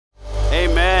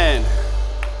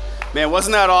Man,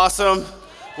 wasn't that awesome?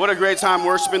 What a great time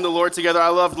worshiping the Lord together. I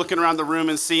love looking around the room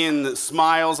and seeing the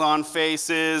smiles on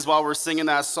faces while we're singing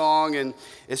that song. And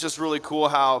it's just really cool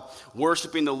how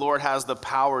worshiping the Lord has the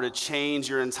power to change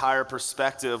your entire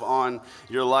perspective on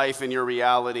your life and your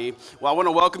reality. Well, I want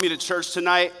to welcome you to church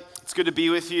tonight. It's good to be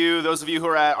with you. Those of you who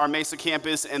are at our Mesa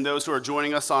campus and those who are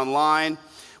joining us online.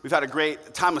 We've had a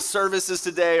great time of services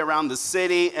today around the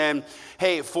city. And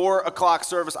hey, 4 o'clock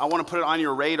service, I want to put it on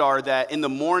your radar that in the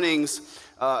mornings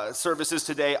services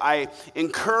today, I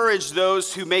encourage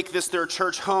those who make this their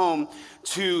church home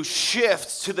to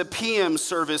shift to the PM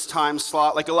service time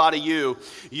slot, like a lot of you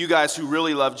guys who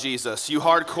really love Jesus, you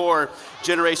hardcore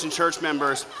Generation Church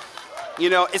members. You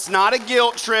know, it's not a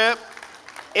guilt trip.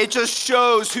 It just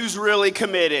shows who's really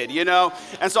committed, you know?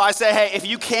 And so I say, hey, if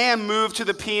you can move to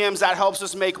the PMs, that helps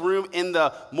us make room in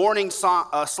the morning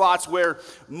slots where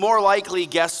more likely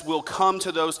guests will come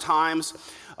to those times.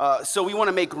 So we want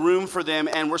to make room for them,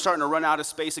 and we're starting to run out of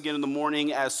space again in the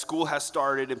morning as school has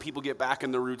started and people get back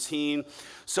in the routine.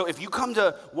 So if you come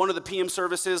to one of the PM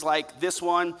services like this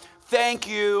one, thank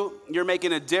you. You're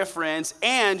making a difference,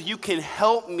 and you can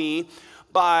help me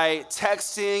by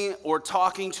texting or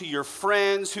talking to your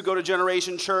friends who go to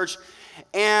Generation Church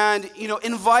and, you know,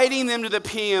 inviting them to the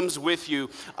PMs with you.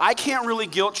 I can't really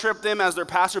guilt trip them as their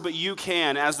pastor, but you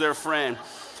can as their friend.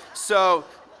 So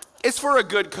it's for a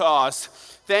good cause.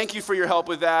 Thank you for your help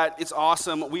with that. It's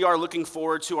awesome. We are looking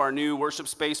forward to our new worship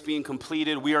space being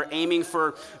completed. We are aiming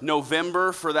for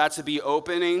November for that to be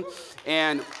opening.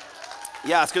 And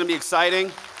yeah, it's going to be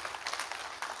exciting.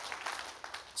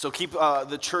 So keep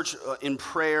the church in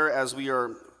prayer as we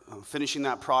are finishing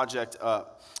that project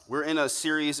up. We're in a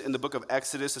series in the book of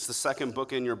Exodus. It's the second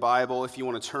book in your Bible if you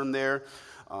want to turn there.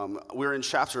 We're in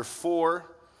chapter 4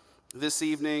 this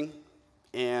evening,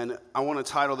 and I want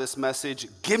to title this message,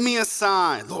 Give Me a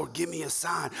Sign. Lord, give me a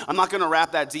sign. I'm not going to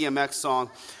rap that DMX song.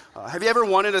 Have you ever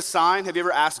wanted a sign? Have you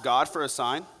ever asked God for a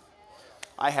sign?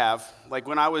 I have. Like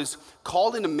when I was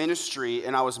called into ministry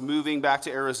and I was moving back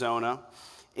to Arizona,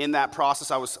 in that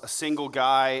process, I was a single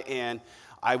guy, and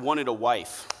I wanted a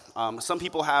wife. Some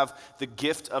people have the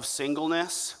gift of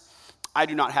singleness. I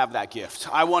do not have that gift.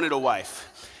 I wanted a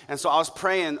wife. And so I was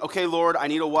praying, okay, Lord, I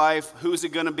need a wife. Who's it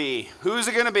going to be? Who's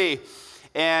it going to be?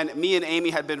 And me and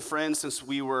Amy had been friends since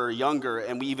we were younger,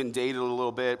 and we even dated a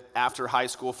little bit after high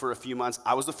school for a few months.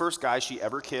 I was the first guy she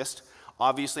ever kissed.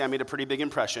 Obviously, I made a pretty big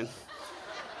impression.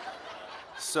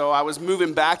 So I was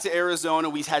moving back to Arizona.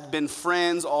 We had been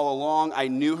friends all along. I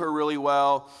knew her really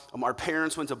well. Our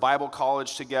parents went to Bible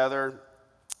college together.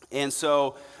 And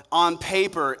so on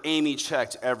paper, Amy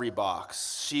checked every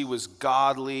box. She was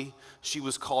godly. She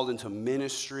was called into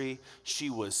ministry.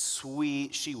 She was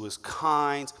sweet. She was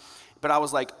kind. But I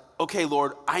was like, okay,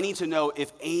 Lord, I need to know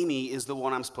if Amy is the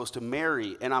one I'm supposed to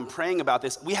marry. And I'm praying about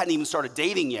this. We hadn't even started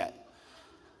dating yet.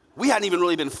 We hadn't even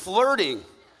really been flirting.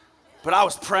 But I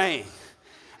was praying.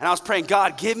 And I was praying,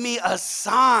 God, give me a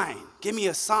sign. Give me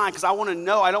a sign, because I want to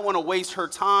know. I don't want to waste her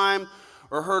time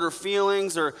or hurt her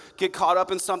feelings or get caught up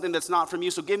in something that's not from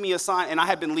you. So give me a sign. And I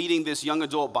had been leading this young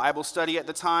adult Bible study at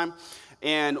the time.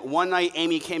 And one night,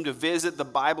 Amy came to visit the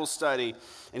Bible study.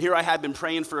 And here I had been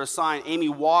praying for a sign. Amy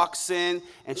walks in,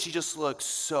 and she just looked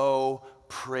so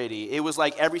pretty. It was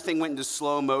like everything went into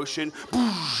slow motion.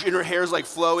 And her hair's like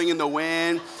flowing in the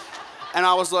wind. And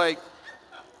I was like,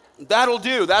 that'll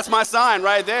do. That's my sign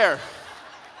right there.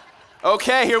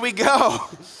 Okay, here we go.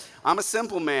 I'm a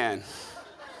simple man.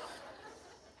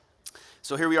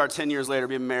 So here we are 10 years later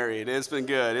being married. It's been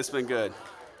good. It's been good.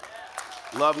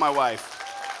 Love my wife.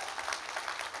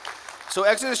 So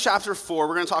Exodus chapter 4,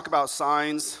 we're going to talk about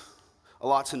signs a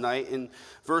lot tonight. In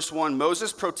verse 1,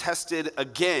 Moses protested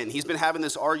again. He's been having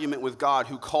this argument with God,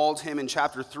 who called him in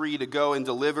chapter 3 to go and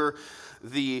deliver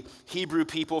the Hebrew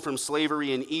people from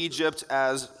slavery in Egypt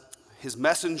as his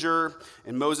messenger,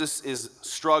 and Moses is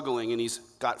struggling, and he's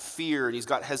got fear, and he's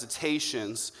got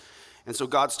hesitations, and so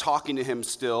God's talking to him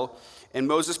still, and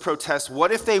Moses protests,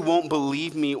 what if they won't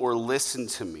believe me or listen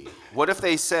to me? What if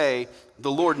they say, the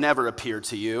Lord never appeared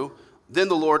to you? Then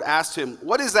the Lord asked him,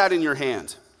 what is that in your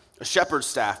hand? A shepherd's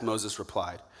staff, Moses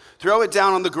replied. Throw it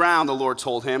down on the ground, the Lord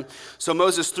told him. So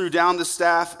Moses threw down the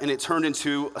staff, and it turned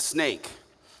into a snake.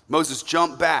 Moses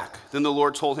jumped back. Then the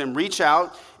Lord told him, reach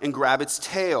out and grab its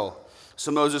tail.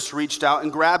 So Moses reached out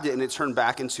and grabbed it, and it turned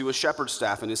back into a shepherd's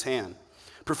staff in his hand.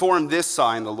 Perform this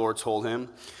sign, the Lord told him.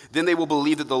 Then they will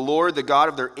believe that the Lord, the God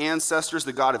of their ancestors,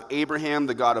 the God of Abraham,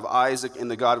 the God of Isaac,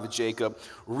 and the God of Jacob,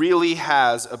 really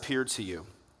has appeared to you.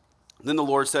 Then the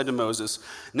Lord said to Moses,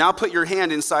 now put your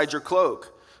hand inside your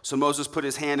cloak. So Moses put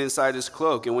his hand inside his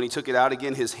cloak, and when he took it out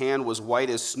again, his hand was white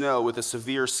as snow with a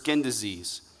severe skin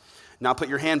disease. Now put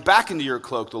your hand back into your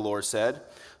cloak, the Lord said.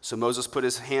 So Moses put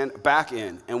his hand back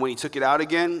in, and when he took it out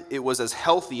again, it was as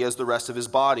healthy as the rest of his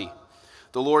body.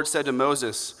 The Lord said to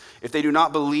Moses, if they do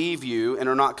not believe you and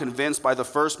are not convinced by the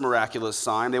first miraculous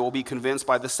sign, they will be convinced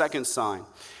by the second sign.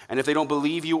 And if they don't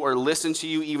believe you or listen to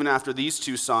you even after these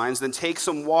two signs, then take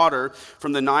some water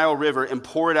from the Nile River and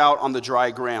pour it out on the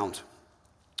dry ground.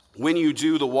 When you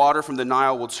do, the water from the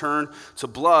Nile will turn to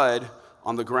blood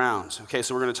on the ground. Okay,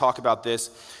 so we're going to talk about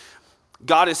this.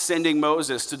 God is sending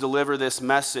Moses to deliver this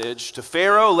message to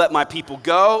Pharaoh, let my people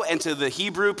go, and to the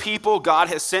Hebrew people, God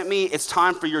has sent me. It's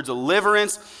time for your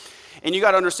deliverance. And you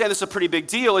got to understand, this is a pretty big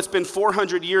deal. It's been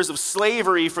 400 years of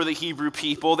slavery for the Hebrew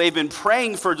people. They've been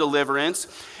praying for deliverance,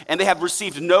 and they have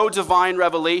received no divine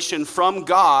revelation from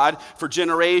God for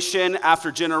generation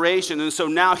after generation. And so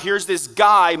now here's this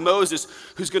guy, Moses,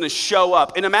 who's going to show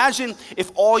up. And imagine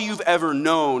if all you've ever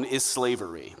known is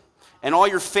slavery. And all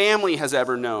your family has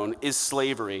ever known is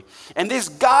slavery. And this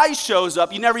guy shows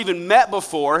up you never even met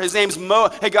before. His name's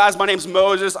Hey guys, my name's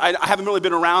Moses. I haven't really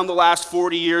been around the last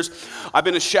 40 years. I've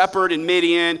been a shepherd in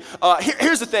Midian.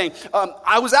 Here's the thing.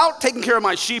 I was out taking care of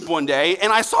my sheep one day,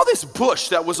 and I saw this bush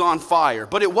that was on fire.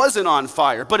 But it wasn't on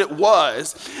fire, but it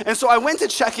was. And so I went to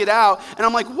check it out, and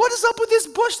I'm like, what is up with this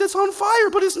bush that's on fire,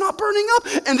 but it's not burning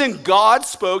up? And then God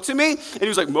spoke to me, and he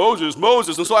was like, Moses,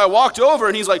 Moses. And so I walked over,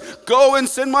 and he's like, go and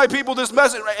send my people this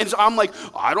message. And so I'm like,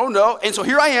 I don't know. And so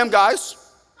here I am, guys.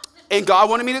 And God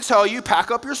wanted me to tell you,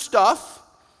 pack up your stuff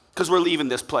because we're leaving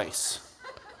this place.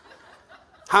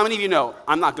 How many of you know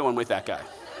I'm not going with that guy?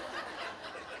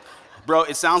 Bro,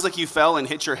 it sounds like you fell and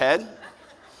hit your head.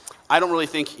 I don't really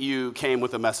think you came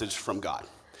with a message from God.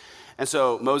 And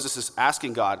so Moses is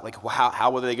asking God, like,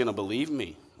 how are they going to believe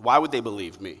me? Why would they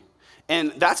believe me?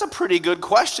 And that's a pretty good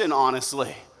question,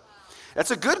 honestly.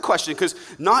 That's a good question, because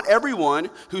not everyone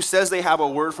who says they have a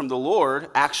word from the Lord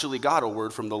actually got a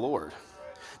word from the Lord.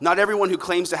 Not everyone who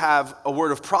claims to have a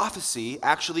word of prophecy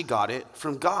actually got it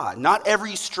from God. Not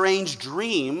every strange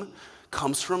dream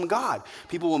comes from God.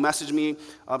 People will message me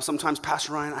sometimes,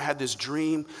 Pastor Ryan, I had this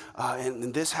dream,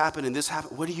 and this happened, and this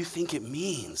happened. What do you think it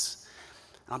means?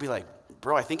 And I'll be like,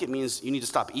 bro, I think it means you need to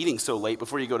stop eating so late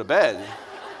before you go to bed.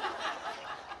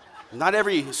 Not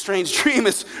every strange dream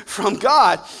is from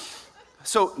God.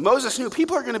 So Moses knew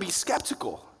people are going to be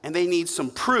skeptical, and they need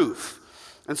some proof.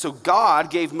 And so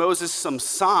God gave Moses some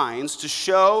signs to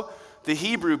show the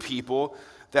Hebrew people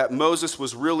that Moses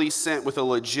was really sent with a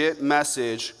legit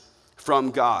message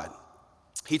from God.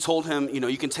 He told him,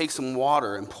 you can take some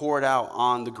water and pour it out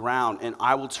on the ground, and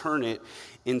I will turn it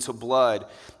into blood.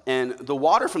 And the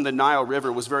water from the Nile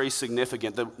River was very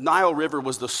significant. The Nile River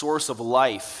was the source of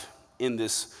life in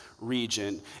this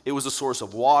region. It was a source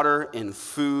of water and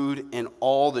food, and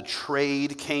all the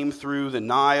trade came through the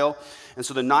Nile. And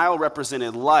so the Nile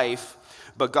represented life,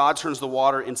 but God turns the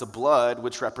water into blood,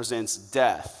 which represents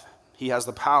death. He has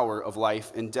the power of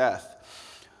life and death.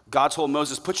 God told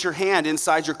Moses, put your hand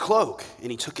inside your cloak.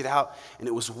 And he took it out, and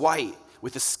it was white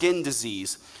with a skin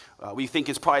disease. We think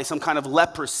it's probably some kind of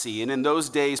leprosy. And in those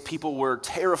days, people were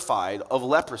terrified of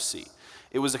leprosy.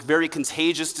 It was a very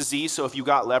contagious disease, so if you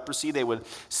got leprosy, they would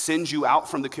send you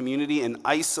out from the community and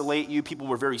isolate you. People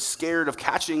were very scared of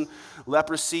catching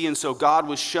leprosy, and so God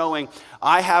was showing,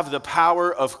 I have the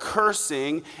power of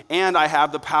cursing, and I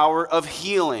have the power of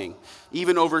healing,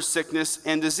 even over sickness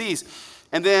and disease.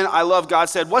 And then I love God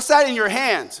said, what's that in your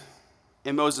hand?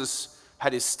 And Moses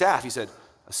had his staff. He said,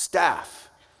 a staff.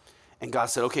 And God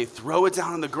said, okay, throw it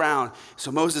down on the ground.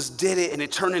 So Moses did it, and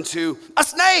it turned into a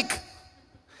snake.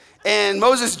 And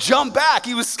Moses jumped back.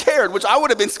 He was scared, which I would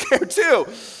have been scared too.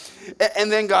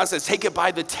 And then God says, take it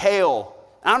by the tail.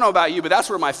 I don't know about you, but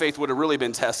that's where my faith would have really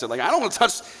been tested. Like, I don't want to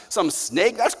touch some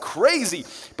snake. That's crazy.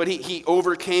 But he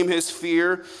overcame his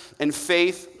fear, and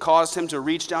faith caused him to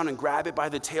reach down and grab it by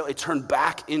the tail. It turned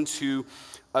back into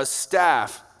a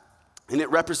staff. And it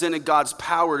represented God's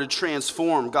power to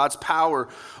transform, God's power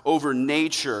over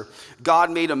nature.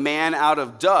 God made a man out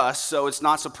of dust, so it's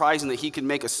not surprising that he can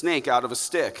make a snake out of a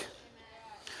stick.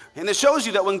 And it shows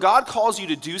you that when God calls you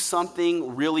to do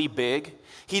something really big,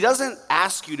 he doesn't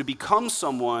ask you to become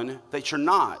someone that you're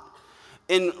not.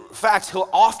 In fact, he'll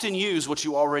often use what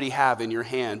you already have in your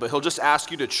hand, but he'll just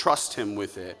ask you to trust him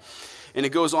with it. And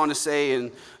it goes on to say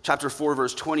in chapter 4,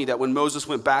 verse 20, that when Moses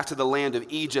went back to the land of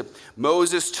Egypt,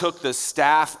 Moses took the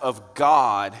staff of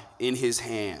God in his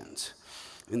hand.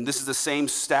 And this is the same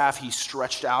staff he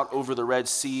stretched out over the Red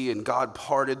Sea, and God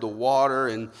parted the water.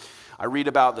 And I read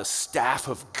about the staff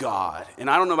of God. And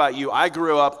I don't know about you, I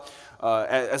grew up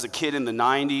as a kid in the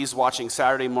 90s watching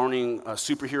Saturday morning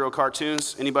superhero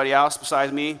cartoons. Anybody else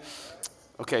besides me?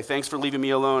 Okay, thanks for leaving me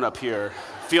alone up here.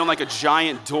 Feeling like a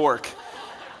giant dork.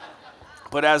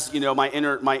 But as, my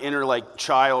inner like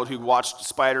child who watched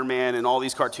Spider-Man and all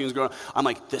these cartoons growing up, I'm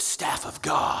like, the staff of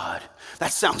God.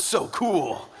 That sounds so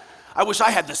cool. I wish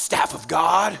I had the staff of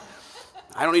God.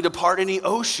 I don't need to part any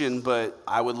ocean, but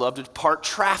I would love to part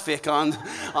traffic on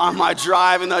my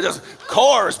drive, and I just,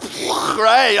 cars,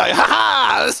 right? Like,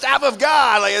 ha, the staff of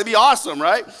God. Like, it'd be awesome,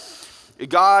 right?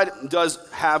 God does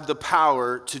have the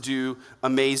power to do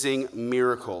amazing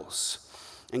miracles.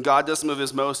 And God does some of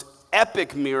his most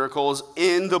epic miracles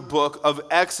in the book of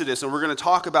Exodus. And we're going to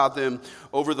talk about them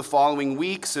over the following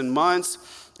weeks and months.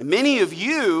 And many of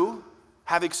you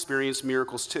have experienced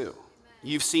miracles too.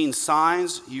 You've seen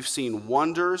signs, you've seen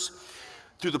wonders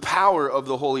through the power of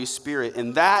the Holy Spirit.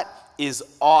 And that is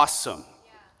awesome.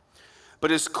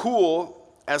 But as cool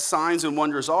as signs and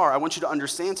wonders are, I want you to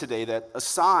understand today that a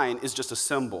sign is just a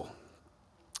symbol.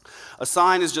 A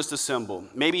sign is just a symbol.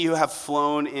 Maybe you have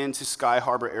flown into Sky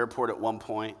Harbor Airport at one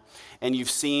point and you've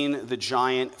seen the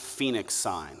giant Phoenix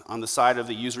sign on the side of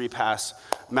the Usery Pass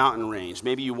mountain range.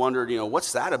 Maybe you wondered,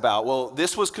 what's that about? Well,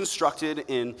 this was constructed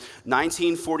in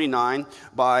 1949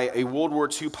 by a World War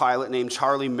II pilot named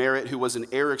Charlie Merritt, who was an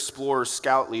Air Explorer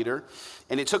scout leader.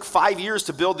 And it took 5 years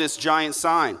to build this giant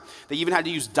sign. They even had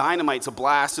to use dynamite to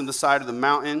blast in the side of the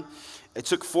mountain. It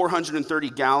took 430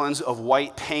 gallons of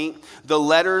white paint. The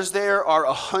letters there are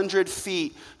 100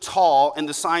 feet tall, and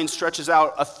the sign stretches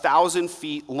out 1,000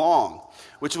 feet long,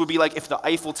 which would be like if the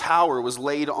Eiffel Tower was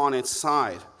laid on its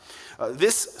side.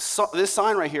 This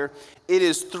sign right here, it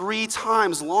is 3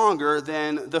 times longer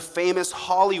than the famous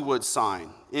Hollywood sign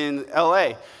in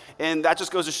LA. And that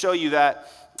just goes to show you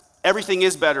that everything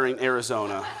is better in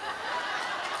Arizona.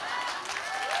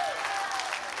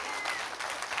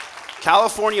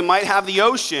 California might have the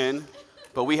ocean,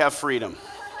 but we have freedom.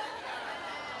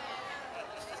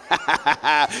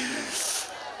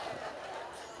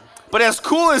 But as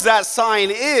cool as that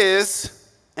sign is,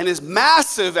 and as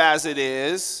massive as it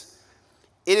is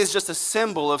just a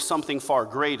symbol of something far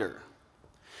greater.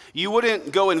 You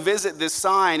wouldn't go and visit this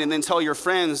sign and then tell your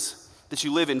friends that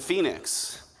you live in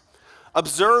Phoenix.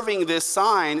 Observing this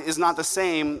sign is not the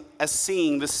same as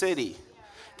seeing the city.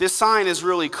 This sign is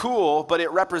really cool, but it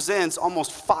represents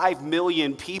almost 5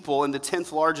 million people in the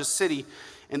 10th largest city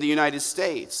in the United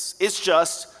States. It's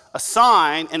just a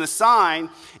sign, and a sign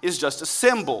is just a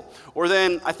symbol. Or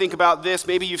then I think about this.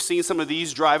 Maybe you've seen some of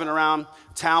these driving around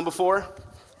town before.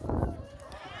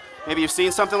 Maybe you've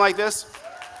seen something like this.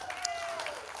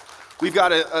 We've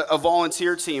got a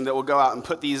volunteer team that will go out and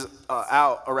put these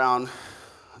out around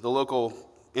the local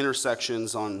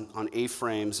intersections on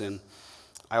A-frames, and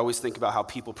I always think about how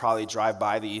people probably drive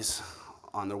by these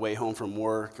on their way home from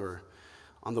work or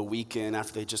on the weekend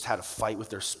after they just had a fight with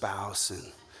their spouse. And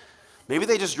maybe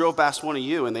they just drove past one of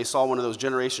you and they saw one of those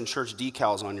Generation Church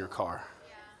decals on your car.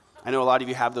 Yeah. I know a lot of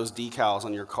you have those decals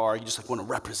on your car. You just want to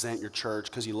represent your church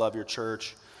because you love your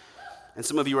church. And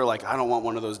some of you are like, I don't want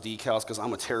one of those decals because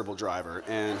I'm a terrible driver.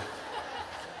 And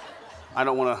I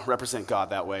don't want to represent God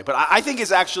that way. But I think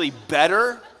it's actually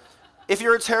better if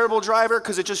you're a terrible driver,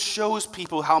 because it just shows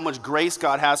people how much grace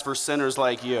God has for sinners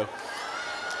like you.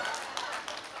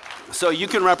 So you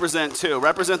can represent too.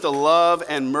 Represent the love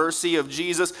and mercy of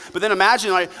Jesus. But then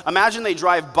imagine they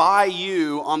drive by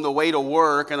you on the way to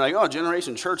work and like, oh,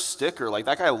 Generation Church sticker. Like,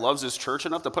 that guy loves his church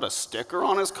enough to put a sticker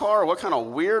on his car? What kind of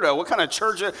weirdo? What kind of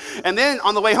church? And then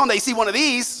on the way home, they see one of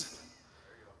these.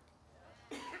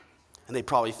 And they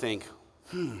probably think,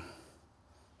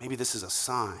 maybe this is a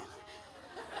sign.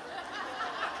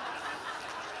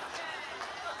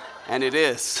 And it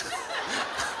is.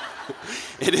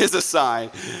 It is a sign.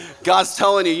 God's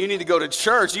telling you, you need to go to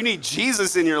church. You need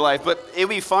Jesus in your life. But it'd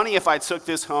be funny if I took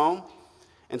this home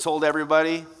and told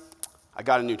everybody, I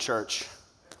got a new church.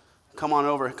 Come on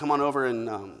over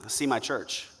and see my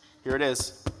church. Here it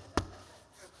is.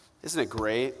 Isn't it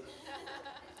great?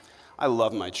 I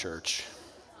love my church.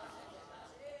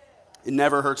 It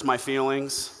never hurts my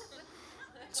feelings.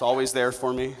 It's always there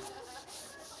for me.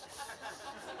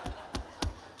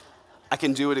 I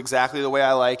can do it exactly the way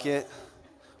I like it.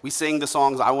 We sing the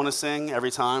songs I want to sing every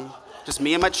time. Just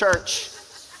me and my church.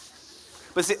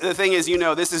 But see, the thing is,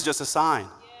 this is just a sign.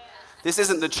 This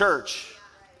isn't the church.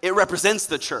 It represents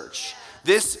the church.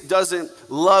 This doesn't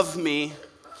love me.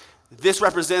 This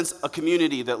represents a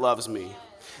community that loves me.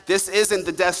 This isn't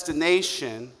the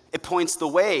destination. It points the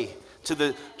way to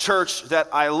the church that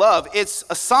I love. It's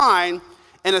a sign.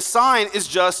 And a sign is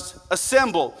just a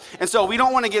symbol. And so we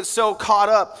don't want to get so caught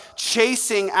up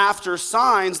chasing after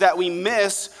signs that we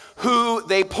miss who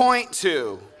they point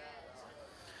to.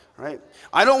 Right?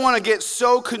 I don't want to get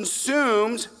so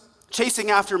consumed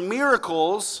chasing after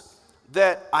miracles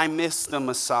that I miss the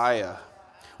Messiah.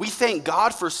 We thank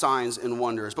God for signs and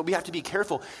wonders, but we have to be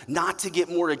careful not to get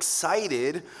more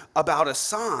excited about a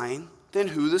sign than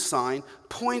who the sign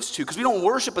points to. Because we don't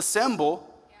worship a symbol,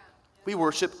 we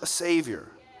worship a Savior.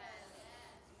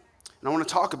 And I want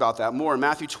to talk about that more. In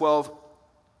Matthew 12,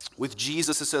 with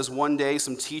Jesus, it says, one day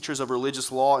some teachers of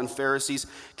religious law and Pharisees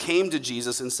came to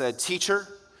Jesus and said, "Teacher,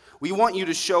 we want you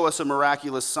to show us a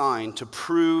miraculous sign to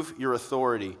prove your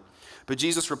authority." But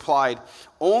Jesus replied,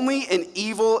 "Only an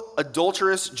evil,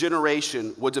 adulterous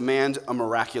generation would demand a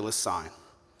miraculous sign.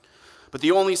 But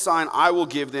the only sign I will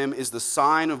give them is the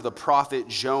sign of the prophet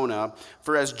Jonah.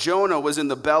 For as Jonah was in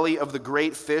the belly of the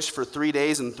great fish for 3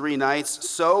 days and 3 nights,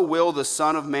 so will the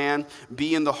Son of Man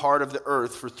be in the heart of the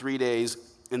earth for 3 days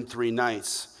and 3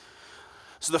 nights."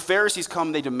 So the Pharisees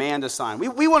come, they demand a sign.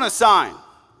 We want a sign.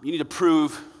 You need to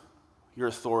prove your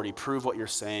authority, prove what you're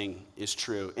saying is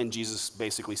true. And Jesus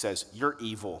basically says, "You're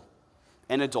evil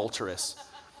and adulterous."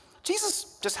 Jesus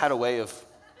just had a way of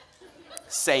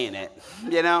saying it,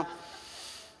 you know?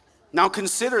 Now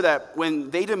consider that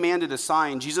when they demanded a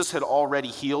sign, Jesus had already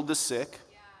healed the sick.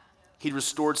 He'd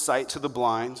restored sight to the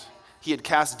blind. He had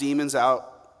cast demons out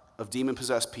of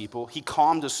demon-possessed people. He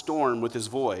calmed a storm with his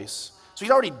voice. So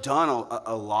he'd already done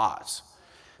a lot.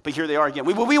 But here they are again.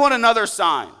 We want another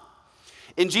sign.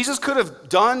 And Jesus could have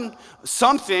done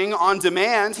something on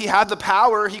demand. He had the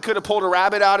power. He could have pulled a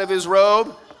rabbit out of his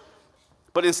robe.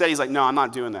 But instead he's like, "No, I'm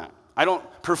not doing that. I don't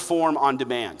perform on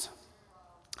demand.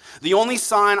 The only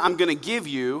sign I'm going to give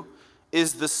you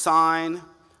is the sign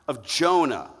of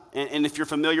Jonah." And if you're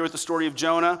familiar with the story of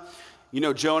Jonah, you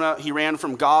know Jonah, he ran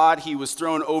from God. He was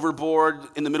thrown overboard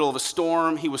in the middle of a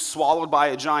storm. He was swallowed by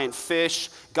a giant fish.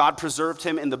 God preserved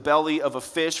him in the belly of a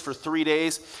fish for 3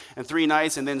 days and 3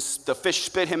 nights. And then the fish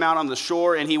spit him out on the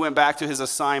shore, and he went back to his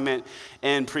assignment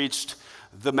and preached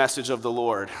the message of the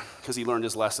Lord because he learned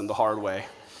his lesson the hard way.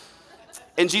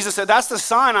 And Jesus said, "That's the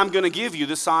sign I'm going to give you,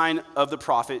 the sign of the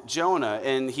prophet Jonah."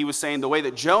 And he was saying the way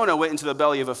that Jonah went into the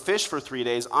belly of a fish for 3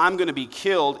 days, I'm going to be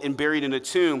killed and buried in a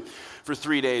tomb for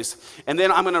 3 days. And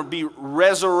then I'm going to be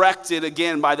resurrected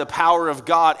again by the power of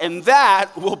God. And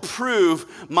that will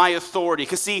prove my authority.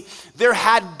 Because see, there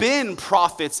had been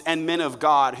prophets and men of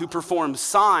God who performed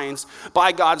signs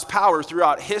by God's power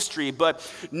throughout history. But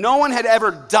no one had ever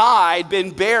died,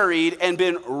 been buried, and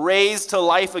been raised to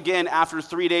life again after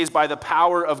 3 days by the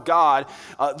power of God,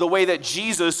 the way that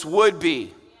Jesus would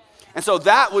be. And so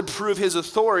that would prove his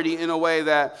authority in a way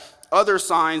that other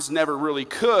signs never really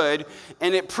could,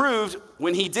 and it proved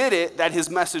when he did it that his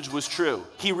message was true.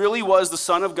 He really was the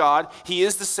Son of God. He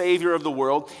is the Savior of the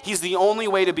world. He's the only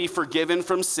way to be forgiven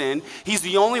from sin. He's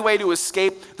the only way to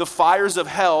escape the fires of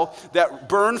hell that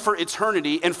burn for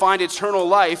eternity and find eternal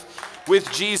life with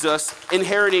Jesus,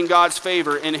 inheriting God's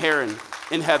favor in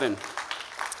heaven.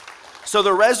 So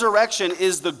the resurrection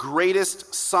is the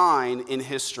greatest sign in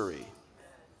history.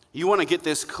 You want to get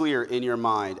this clear in your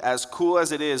mind. As cool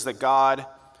as it is that God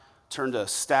turned a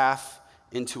staff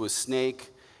into a snake,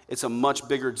 it's a much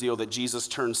bigger deal that Jesus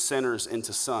turned sinners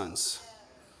into sons.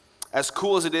 As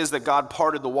cool as it is that God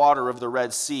parted the water of the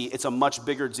Red Sea, it's a much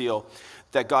bigger deal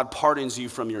that God pardons you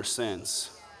from your sins.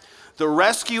 The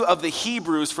rescue of the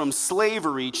Hebrews from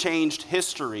slavery changed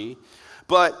history,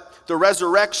 but the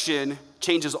resurrection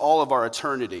changes all of our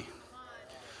eternity.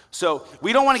 So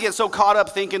we don't want to get so caught up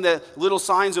thinking that little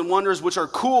signs and wonders, which are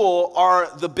cool, are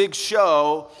the big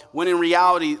show, when in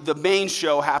reality, the main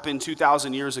show happened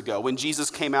 2,000 years ago when Jesus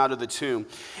came out of the tomb.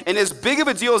 And as big of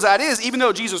a deal as that is, even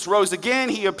though Jesus rose again,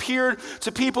 he appeared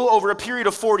to people over a period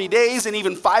of 40 days and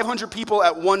even 500 people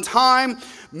at one time.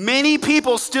 Many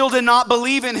people still did not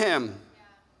believe in him.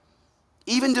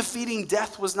 Even defeating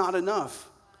death was not enough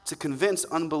to convince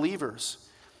unbelievers.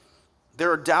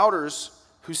 There are doubters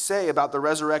who say about the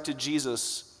resurrected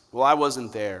Jesus, "Well, I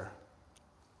wasn't there.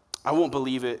 I won't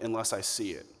believe it unless I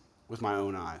see it with my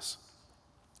own eyes."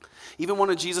 Even one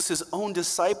of Jesus' own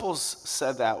disciples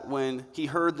said that when he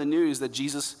heard the news that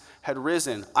Jesus had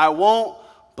risen. "I won't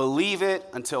believe it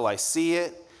until I see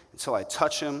it, until I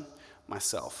touch him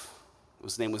myself."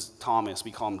 His name was Thomas. We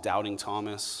call him Doubting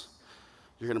Thomas.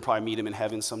 You're going to probably meet him in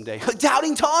heaven someday.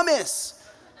 "Doubting Thomas!"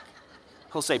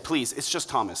 He'll say, "Please, it's just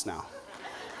Thomas now."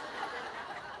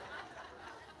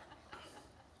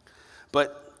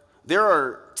 But there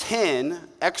are 10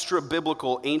 extra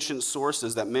biblical ancient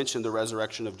sources that mention the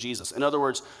resurrection of Jesus. In other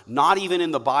words, not even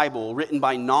in the Bible, written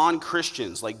by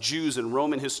non-Christians like Jews and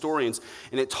Roman historians.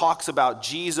 And it talks about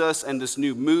Jesus and this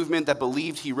new movement that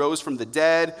believed he rose from the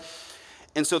dead.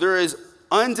 And so there is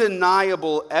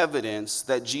undeniable evidence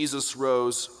that Jesus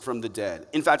rose from the dead.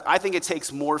 In fact, I think it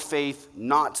takes more faith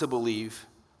not to believe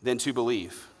than to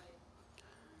believe.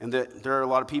 And that there are a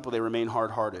lot of people, they remain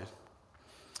hard-hearted.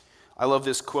 I love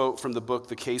this quote from the book,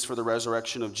 The Case for the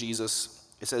Resurrection of Jesus.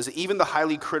 It says, even the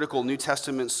highly critical New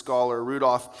Testament scholar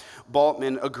Rudolf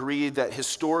Bultmann agreed that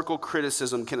historical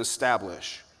criticism can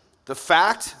establish the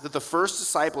fact that the first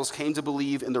disciples came to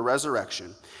believe in the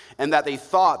resurrection and that they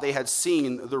thought they had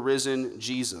seen the risen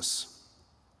Jesus.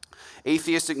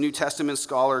 Atheistic New Testament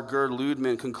scholar Gerd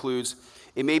Lüdemann concludes,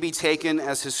 it may be taken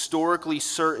as historically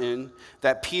certain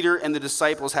that Peter and the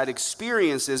disciples had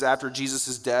experiences after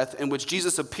Jesus' death in which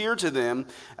Jesus appeared to them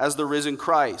as the risen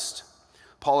Christ.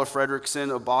 Paula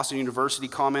Fredrickson of Boston University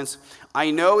comments, I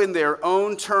know in their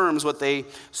own terms what they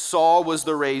saw was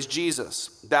the raised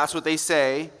Jesus. That's what they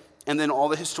say, and then all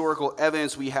the historical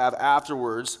evidence we have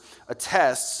afterwards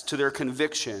attests to their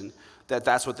conviction that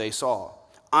that's what they saw.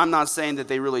 I'm not saying that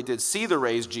they really did see the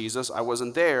raised Jesus. I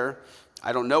wasn't there.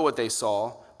 I don't know what they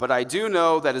saw, but I do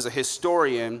know that as a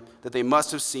historian that they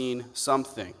must have seen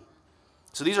something.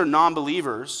 So these are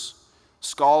non-believers,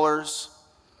 scholars,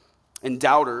 and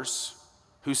doubters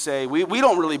who say, we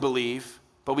don't really believe,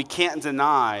 but we can't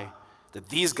deny that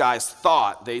these guys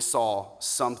thought they saw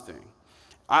something.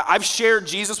 I've shared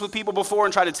Jesus with people before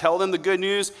and tried to tell them the good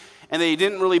news, and they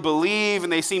didn't really believe,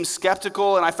 and they seemed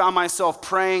skeptical, and I found myself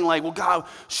praying like, well, God,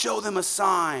 show them a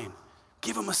sign.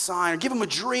 Give them a sign, or give them a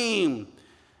dream.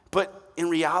 But in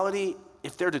reality,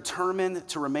 if they're determined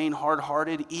to remain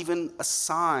hard-hearted, even a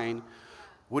sign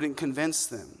wouldn't convince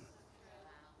them.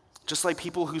 Just like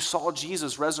people who saw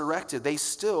Jesus resurrected, they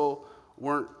still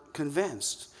weren't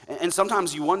convinced. And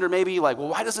sometimes you wonder maybe like, well,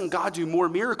 why doesn't God do more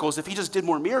miracles? If he just did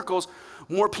more miracles,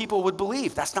 more people would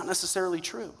believe. That's not necessarily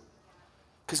true.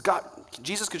 Because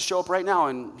Jesus could show up right now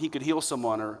and he could heal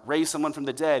someone or raise someone from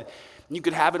the dead. And you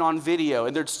could have it on video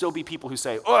and there'd still be people who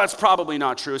say, oh, that's probably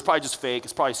not true. It's probably just fake.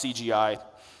 It's probably CGI.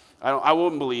 I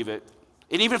wouldn't believe it.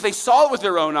 And even if they saw it with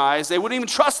their own eyes, they wouldn't even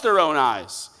trust their own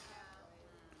eyes.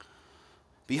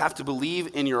 But you have to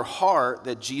believe in your heart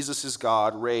that Jesus is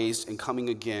God, raised and coming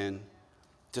again,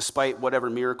 despite whatever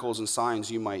miracles and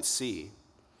signs you might see.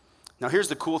 Now here's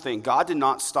the cool thing. God did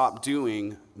not stop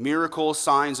doing miracles,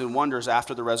 signs, and wonders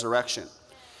after the resurrection.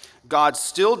 God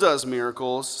still does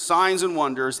miracles, signs, and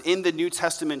wonders in the New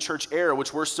Testament church era,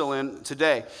 which we're still in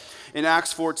today. In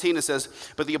Acts 14, it says,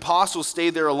 but the apostles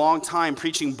stayed there a long time,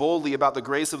 preaching boldly about the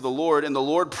grace of the Lord, and the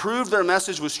Lord proved their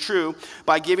message was true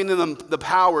by giving them the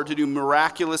power to do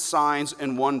miraculous signs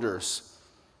and wonders.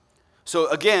 So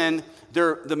again,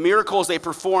 the miracles they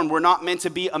performed were not meant to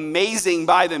be amazing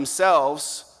by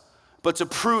themselves, but to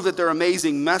prove that their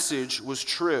amazing message was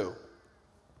true.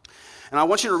 And I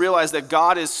want you to realize that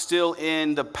God is still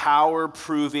in the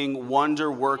power-proving,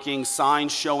 wonder-working,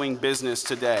 sign-showing business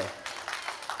today.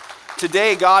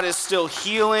 Today, God is still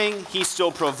healing, he's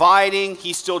still providing,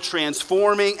 he's still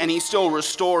transforming, and he's still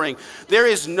restoring. There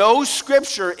is no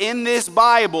scripture in this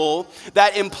Bible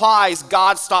that implies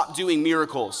God stopped doing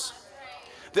miracles.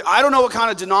 I don't know what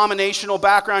kind of denominational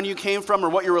background you came from or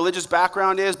what your religious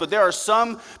background is, but there are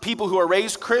some people who are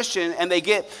raised Christian and they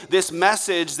get this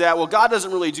message that, well, God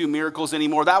doesn't really do miracles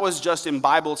anymore. That was just in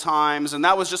Bible times, and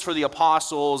that was just for the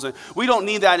apostles, and we don't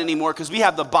need that anymore because we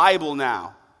have the Bible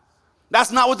now.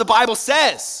 That's not what the Bible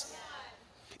says.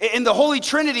 And the Holy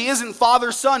Trinity isn't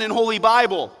Father, Son, and Holy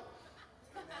Bible.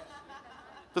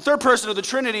 The third person of the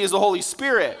Trinity is the Holy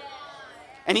Spirit.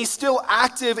 And he's still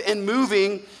active and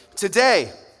moving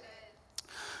today.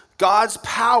 God's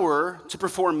power to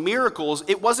perform miracles,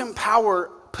 it wasn't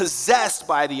power possessed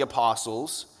by the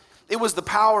apostles. It was the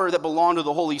power that belonged to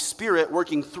the Holy Spirit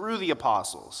working through the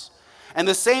apostles. And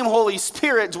the same Holy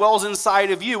Spirit dwells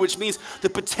inside of you, which means the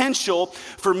potential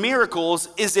for miracles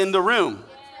is in the room.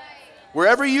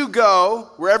 Wherever you go,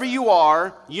 wherever you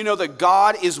are, you know that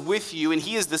God is with you, and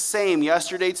he is the same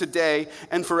yesterday, today,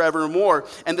 and forevermore.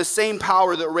 And the same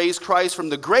power that raised Christ from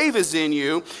the grave is in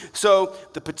you, so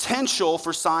the potential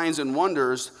for signs and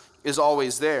wonders is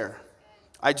always there.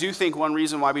 I do think one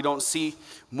reason why we don't see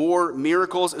more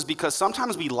miracles is because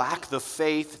sometimes we lack the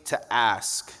faith to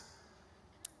ask.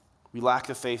 We lack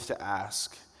the faith to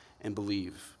ask and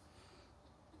believe.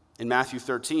 In Matthew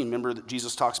 13, remember that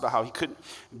Jesus talks about how the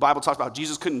Bible talks about how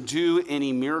Jesus couldn't do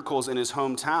any miracles in his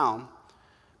hometown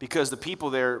because the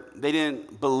people there, they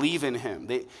didn't believe in him.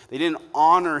 They didn't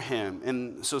honor him.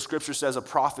 And so scripture says a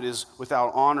prophet is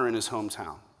without honor in his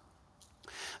hometown.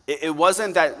 It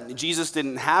wasn't that Jesus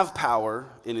didn't have power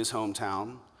in his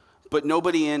hometown, but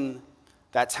nobody in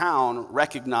that town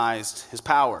recognized his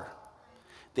power.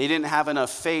 They didn't have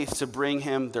enough faith to bring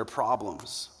him their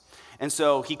problems. And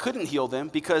so he couldn't heal them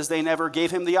because they never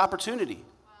gave him the opportunity.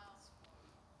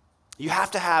 You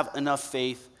have to have enough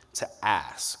faith to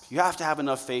ask. You have to have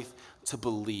enough faith to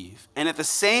believe. And at the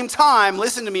same time,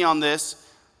 listen to me on this,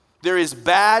 there is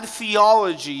bad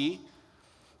theology,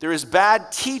 there is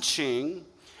bad teaching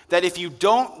that if you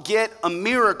don't get a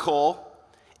miracle,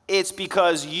 it's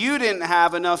because you didn't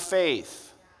have enough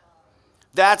faith.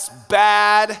 That's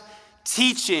bad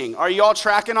teaching. Are you all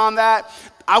tracking on that?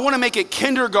 I want to make it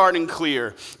kindergarten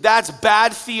clear. That's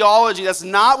bad theology. That's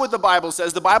not what the Bible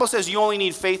says. The Bible says you only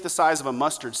need faith the size of a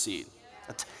mustard seed.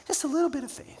 Just a little bit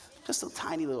of faith. Just a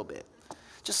tiny little bit.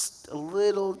 Just a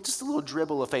little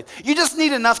dribble of faith. You just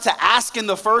need enough to ask in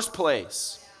the first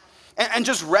place. And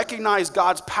just recognize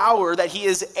God's power that he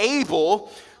is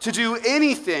able to do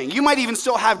anything. You might even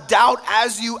still have doubt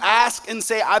as you ask and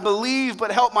say, I believe,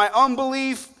 but help my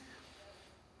unbelief.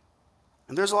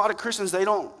 And there's a lot of Christians, they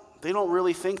don't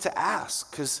really think to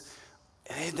ask because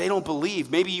they don't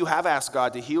believe. Maybe you have asked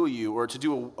God to heal you or to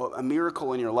do a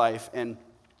miracle in your life, and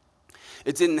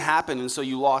it didn't happen, and so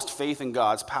you lost faith in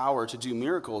God's power to do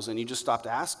miracles, and you just stopped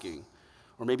asking.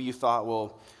 Or maybe you thought,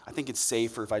 well, I think it's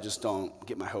safer if I just don't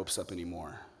get my hopes up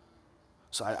anymore.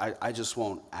 So I just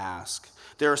won't ask.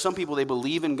 There are some people, they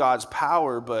believe in God's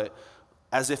power, but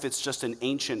as if it's just an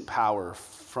ancient power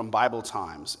from Bible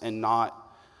times and not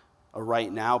a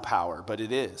right now power. But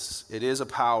it is. It is a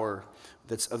power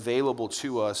that's available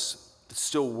to us, that's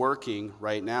still working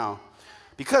right now.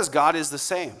 Because God is the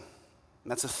same. And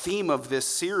that's a theme of this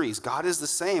series. God is the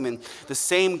same, and the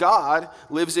same God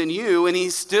lives in you, and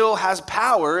he still has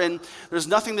power, and there's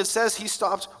nothing that says he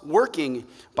stopped working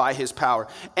by his power.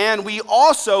 And we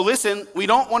also, listen, we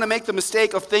don't want to make the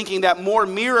mistake of thinking that more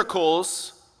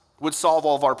miracles would solve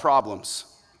all of our problems.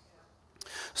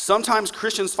 Sometimes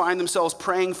Christians find themselves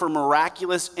praying for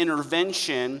miraculous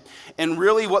intervention, and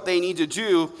really what they need to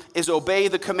do is obey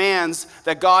the commands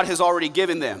that God has already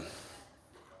given them.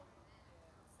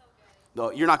 Though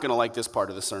you're not going to like this part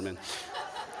of the sermon.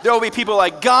 There will be people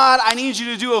like, God, I need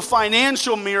you to do a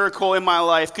financial miracle in my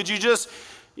life. Could you just,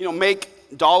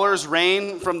 make dollars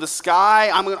rain from the sky?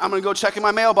 I'm going to go check in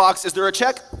my mailbox. Is there a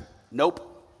check? Nope.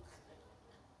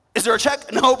 Is there a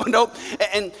check? Nope.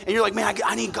 And you're like, man,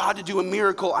 I need God to do a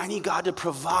miracle. I need God to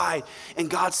provide. And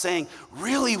God's saying,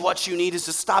 really what you need is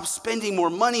to stop spending more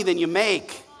money than you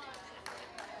make.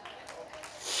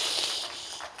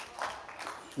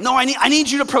 No, I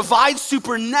need you to provide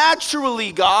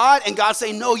supernaturally, God. And God's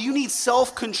saying, no, you need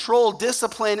self-control,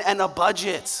 discipline, and a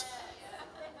budget.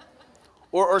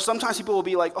 Or sometimes people will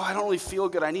be like, oh, I don't really feel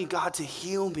good. I need God to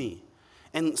heal me.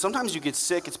 And sometimes you get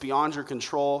sick. It's beyond your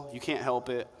control. You can't help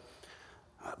it.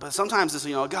 But sometimes it's,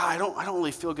 God, I don't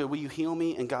really feel good. Will you heal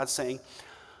me? And God's saying,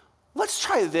 let's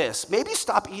try this. Maybe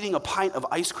stop eating a pint of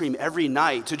ice cream every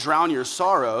night to drown your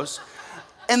sorrows.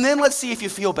 And then let's see if you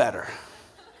feel better.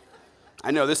 I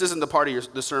know this isn't the part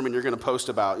of the sermon you're going to post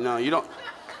about. You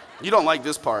don't like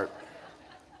this part.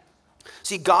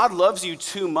 See, God loves you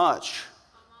too much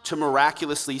to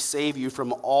miraculously save you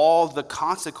from all the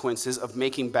consequences of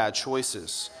making bad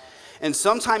choices. And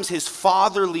sometimes his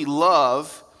fatherly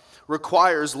love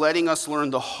requires letting us learn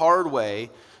the hard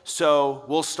way so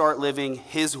we'll start living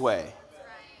his way.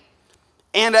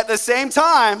 And at the same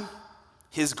time,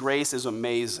 his grace is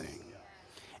amazing.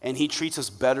 And he treats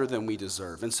us better than we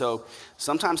deserve. And so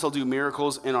sometimes he'll do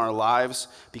miracles in our lives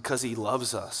because he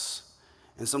loves us.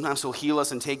 And sometimes he'll heal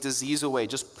us and take disease away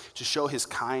just to show his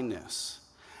kindness.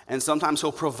 And sometimes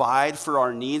he'll provide for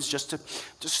our needs just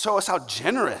to show us how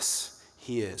generous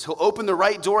he is. He'll open the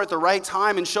right door at the right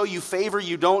time and show you favor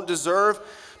you don't deserve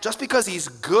just because he's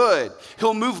good.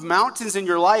 He'll move mountains in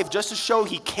your life just to show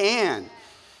he can.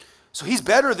 So he's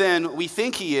better than we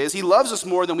think he is. He loves us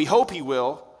more than we hope he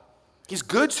will. He's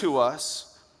good to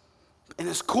us. And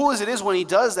as cool as it is when he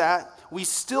does that, we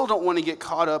still don't want to get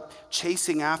caught up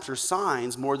chasing after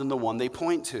signs more than the one they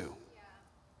point to.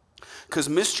 Because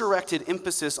misdirected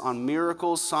emphasis on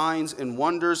miracles, signs, and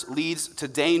wonders leads to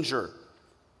danger.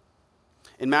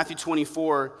 In Matthew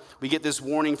 24, we get this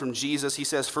warning from Jesus. He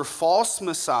says, for false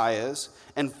messiahs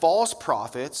and false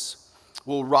prophets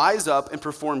will rise up and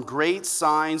perform great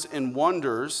signs and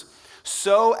wonders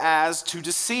so as to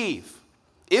deceive,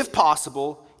 if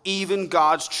possible, even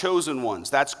God's chosen ones.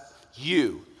 That's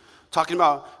you. Talking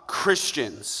about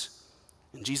Christians.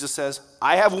 And Jesus says,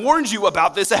 I have warned you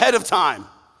about this ahead of time.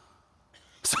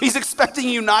 So he's expecting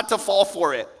you not to fall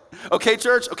for it. Okay,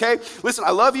 church? Okay? Listen,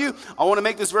 I love you. I want to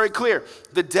make this very clear.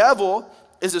 The devil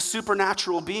is a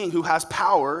supernatural being who has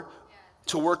power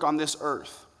to work on this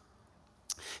earth.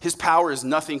 His power is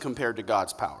nothing compared to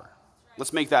God's power.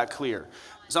 Let's make that clear.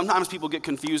 Sometimes people get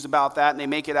confused about that and they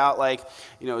make it out like,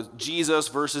 Jesus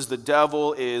versus the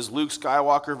devil is Luke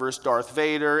Skywalker versus Darth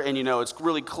Vader, and it's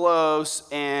really close,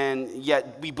 and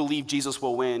yet we believe Jesus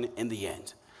will win in the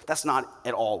end. That's not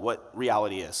at all what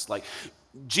reality is. Like,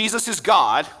 Jesus is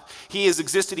God. He has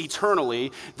existed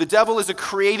eternally. The devil is a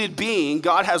created being.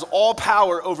 God has all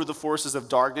power over the forces of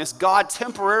darkness. God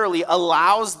temporarily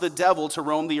allows the devil to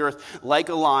roam the earth like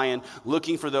a lion,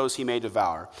 looking for those he may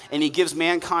devour. And he gives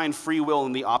mankind free will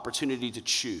and the opportunity to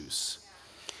choose.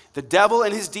 The devil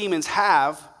and his demons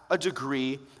have a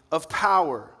degree of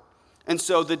power. And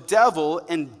so the devil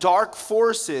and dark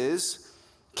forces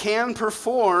can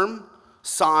perform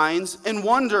signs and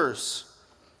wonders.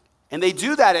 And they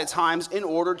do that at times in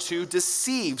order to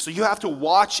deceive. So you have to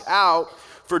watch out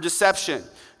for deception.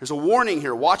 There's a warning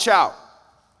here. Watch out.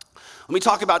 Let me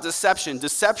talk about deception.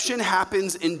 Deception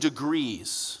happens in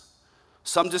degrees.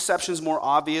 Some deception is more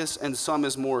obvious and some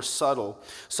is more subtle.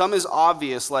 Some is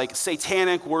obvious, like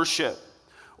satanic worship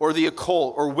or the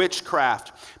occult or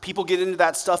witchcraft. People get into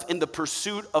that stuff in the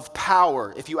pursuit of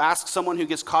power. If you ask someone who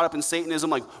gets caught up in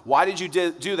Satanism, like, why did you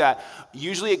do that?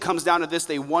 Usually it comes down to this: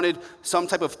 they wanted some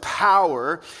type of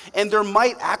power, and there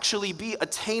might actually be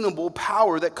attainable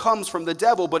power that comes from the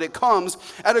devil, but it comes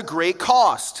at a great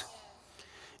cost.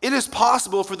 It is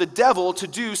possible for the devil to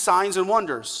do signs and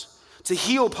wonders, to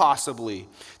heal possibly,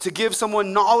 to give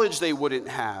someone knowledge they wouldn't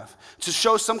have, to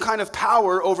show some kind of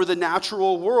power over the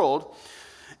natural world.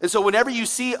 And so whenever you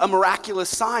see a miraculous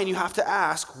sign, you have to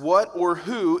ask, what or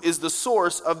who is the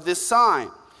source of this sign?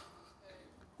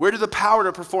 Where did the power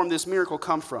to perform this miracle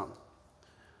come from?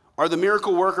 Are the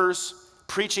miracle workers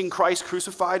preaching Christ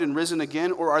crucified and risen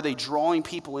again, or are they drawing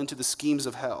people into the schemes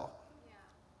of hell?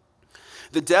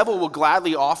 The devil will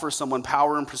gladly offer someone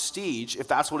power and prestige if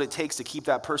that's what it takes to keep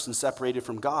that person separated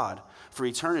from God for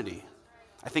eternity.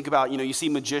 I think about, you see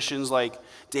magicians like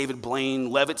David Blaine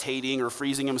levitating or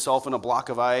freezing himself in a block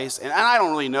of ice. And I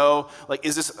don't really know, like,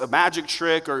 is this a magic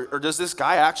trick or does this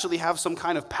guy actually have some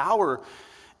kind of power?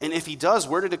 And if he does,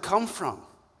 where did it come from?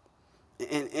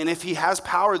 And if he has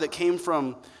power that came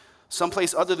from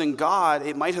someplace other than God,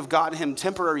 it might have gotten him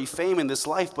temporary fame in this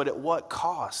life, but at what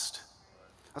cost?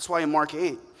 That's why in Mark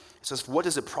 8, it says, what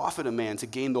does it profit a man to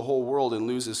gain the whole world and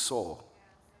lose his soul?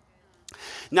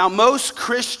 Now, most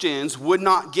Christians would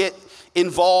not get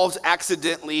involved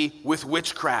accidentally with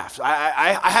witchcraft.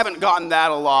 I haven't gotten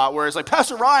that a lot, where it's like,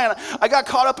 Pastor Ryan, I got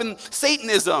caught up in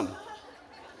Satanism.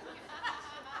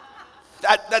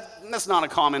 That's not a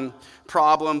common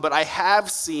problem, but I have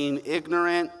seen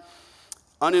ignorant,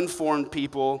 uninformed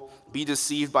people be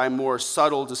deceived by more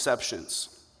subtle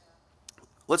deceptions.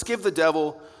 Let's give the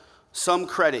devil some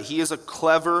credit. He is a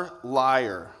clever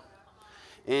liar.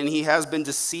 And he has been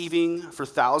deceiving for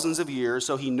thousands of years,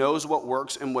 so he knows what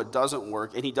works and what doesn't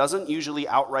work. And he doesn't usually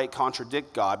outright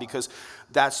contradict God because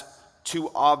that's too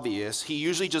obvious. He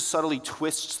usually just subtly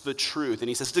twists the truth. And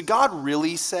he says, did God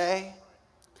really say?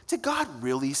 Did God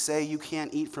really say you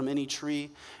can't eat from any tree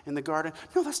in the garden?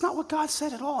 No, that's not what God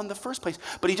said at all in the first place.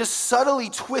 But he just subtly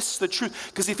twists the truth.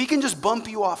 Because if he can just bump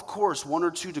you off course 1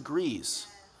 or 2 degrees,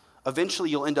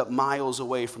 eventually you'll end up miles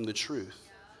away from the truth.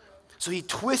 So he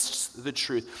twists the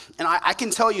truth. And I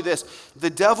can tell you this, the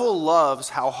devil loves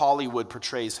how Hollywood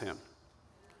portrays him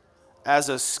as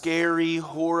a scary,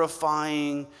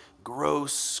 horrifying,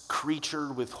 gross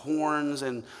creature with horns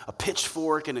and a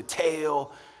pitchfork and a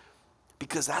tail,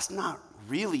 because that's not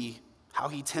really how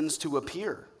he tends to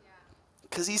appear.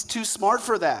 Because he's too smart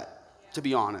for that, to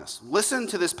be honest. Listen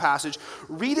to this passage.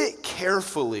 Read it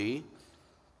carefully.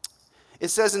 It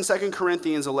says in 2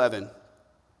 Corinthians 11,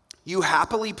 you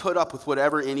happily put up with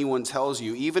whatever anyone tells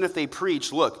you, even if they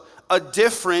preach, look, a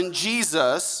different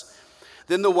Jesus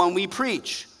than the one we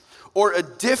preach, or a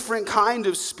different kind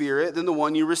of spirit than the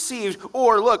one you received,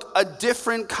 or look, a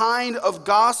different kind of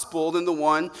gospel than the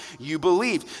one you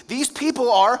believed. These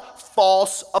people are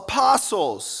false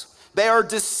apostles. They are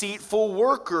deceitful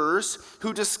workers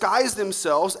who disguise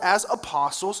themselves as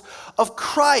apostles of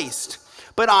Christ.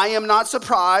 But I am not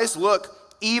surprised. Look,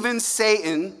 even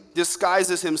Satan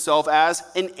disguises himself as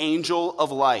an angel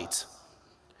of light.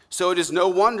 So it is no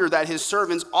wonder that his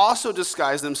servants also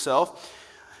disguise themselves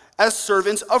as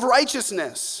servants of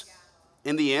righteousness.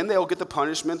 In the end, they will get the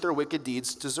punishment their wicked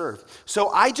deeds deserve. So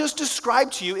I just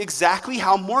described to you exactly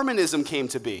how Mormonism came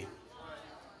to be.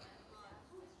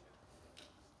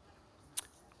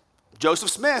 Joseph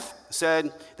Smith said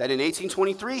that in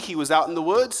 1823, he was out in the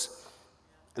woods,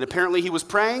 and apparently he was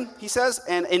praying, he says,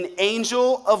 and an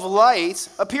angel of light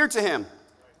appeared to him.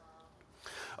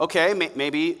 Okay,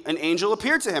 maybe an angel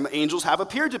appeared to him. Angels have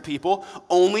appeared to people.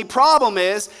 Only problem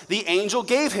is the angel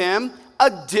gave him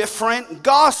a different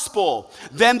gospel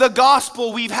than the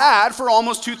gospel we've had for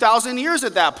almost 2,000 years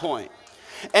at that point.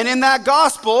 And in that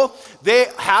gospel, they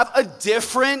have a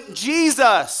different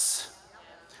Jesus.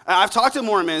 I've talked to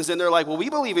Mormons and they're like, well, we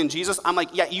believe in Jesus. I'm like,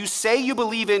 yeah, you say you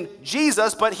believe in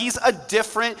Jesus, but he's a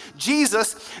different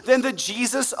Jesus than the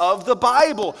Jesus of the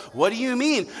Bible. What do you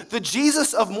mean? The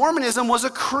Jesus of Mormonism was a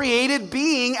created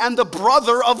being and the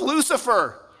brother of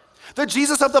Lucifer. The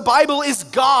Jesus of the Bible is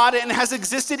God and has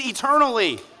existed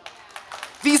eternally.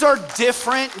 These are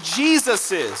different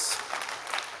Jesuses.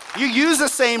 You use the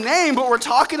same name, but we're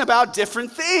talking about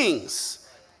different things.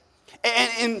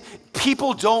 And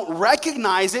people don't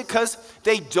recognize it because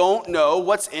they don't know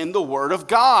what's in the Word of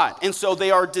God. And so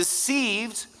they are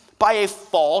deceived by a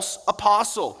false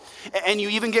apostle. And you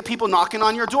even get people knocking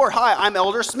on your door. Hi, I'm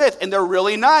Elder Smith. And they're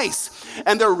really nice.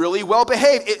 And they're really well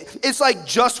behaved. It's like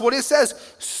just what it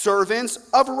says. Servants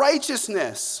of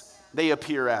righteousness, they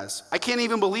appear as. I can't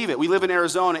even believe it. We live in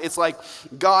Arizona. It's like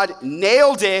God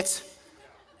nailed it.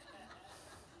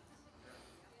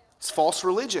 It's false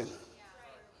religion.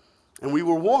 And we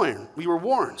were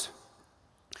warned.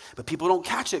 But people don't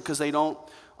catch it because they don't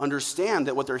understand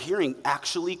that what they're hearing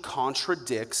actually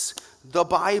contradicts the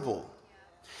Bible.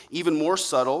 Even more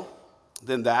subtle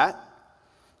than that,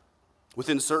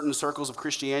 within certain circles of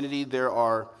Christianity, there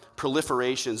are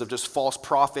proliferations of just false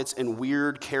prophets and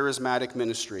weird charismatic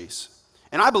ministries.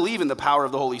 And I believe in the power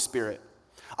of the Holy Spirit.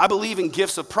 I believe in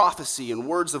gifts of prophecy and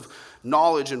words of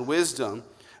knowledge and wisdom.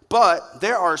 But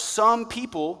there are some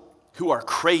people who are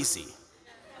crazy.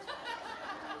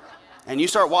 And you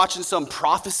start watching some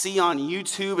prophecy on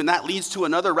YouTube, and that leads to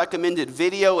another recommended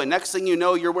video, and next thing you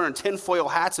know, you're wearing tinfoil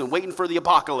hats and waiting for the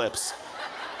apocalypse.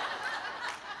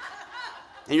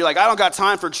 And you're like, I don't got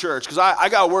time for church because I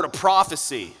got a word of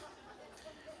prophecy.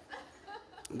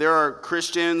 There are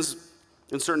Christians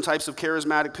in certain types of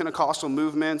charismatic Pentecostal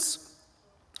movements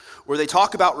where they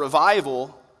talk about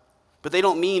revival, but they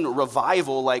don't mean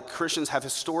revival like Christians have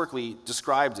historically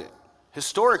described it.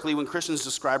 Historically, when Christians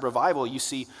describe revival, you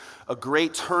see a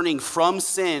great turning from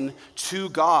sin to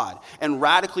God and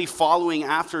radically following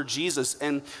after Jesus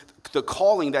and the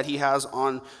calling that he has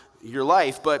on your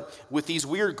life. But with these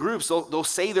weird groups, they'll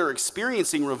say they're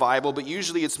experiencing revival, but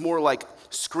usually it's more like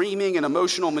screaming and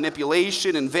emotional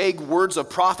manipulation and vague words of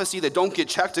prophecy that don't get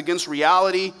checked against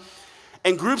reality.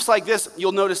 And groups like this,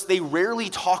 you'll notice they rarely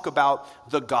talk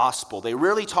about the gospel. They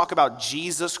rarely talk about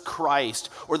Jesus Christ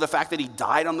or the fact that he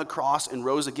died on the cross and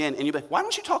rose again. And you're like, why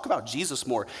don't you talk about Jesus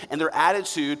more? And their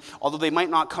attitude, although they might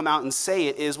not come out and say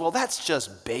it, is, well, that's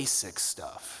just basic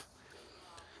stuff.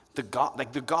 The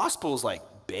gospel is like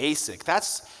basic.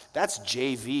 That's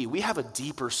JV. We have a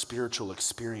deeper spiritual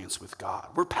experience with God.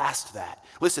 We're past that.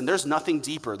 Listen, there's nothing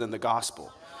deeper than the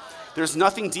gospel. There's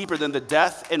nothing deeper than the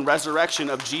death and resurrection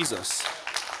of Jesus.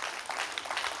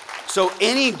 So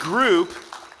any group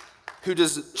who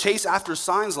does chase after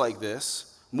signs like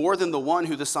this, more than the one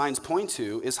who the signs point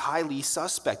to, is highly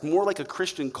suspect. More like a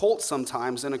Christian cult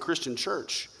sometimes than a Christian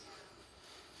church.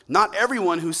 Not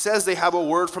everyone who says they have a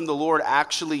word from the Lord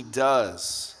actually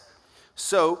does.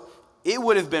 So it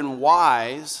would have been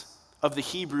wise of the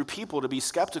Hebrew people to be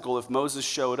skeptical if Moses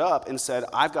showed up and said,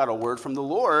 I've got a word from the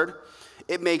Lord.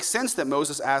 It makes sense that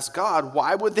Moses asked God,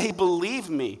 why would they believe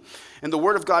me? And the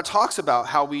Word of God talks about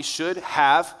how we should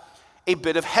have a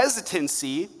bit of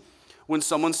hesitancy when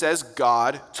someone says,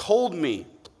 God told me.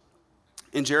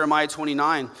 In Jeremiah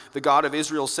 29, the God of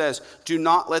Israel says, do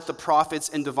not let the prophets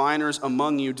and diviners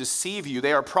among you deceive you.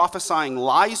 They are prophesying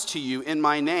lies to you in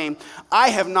my name. I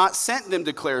have not sent them,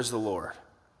 declares the Lord.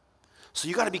 So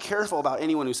you got to be careful about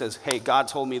anyone who says, hey, God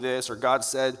told me this, or God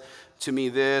said to me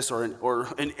this, or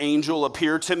an angel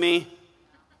appeared to me.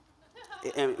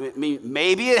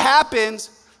 Maybe it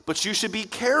happens, but you should be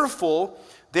careful.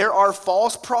 There are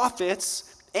false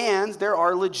prophets and there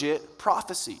are legit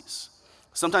prophecies.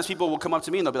 Sometimes people will come up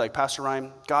to me and they'll be like, Pastor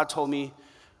Ryan, God told me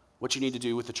what you need to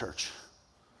do with the church.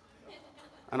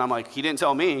 And I'm like, he didn't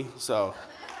tell me, so.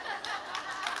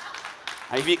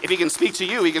 If he can speak to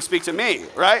you, he can speak to me,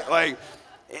 right? Like,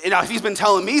 if he's been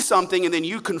telling me something and then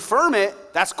you confirm it,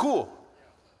 that's cool.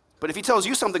 But if he tells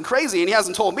you something crazy and he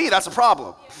hasn't told me, that's a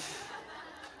problem,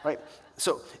 right?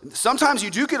 So sometimes you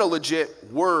do get a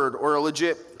legit word or a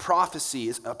legit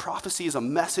prophecy. A prophecy is a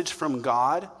message from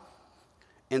God,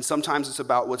 and sometimes it's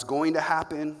about what's going to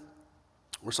happen,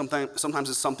 or sometimes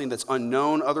it's something that's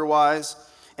unknown otherwise.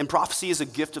 And prophecy is a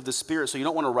gift of the Spirit, so you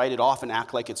don't want to write it off and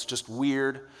act like it's just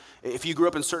weird. If you grew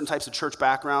up in certain types of church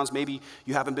backgrounds, maybe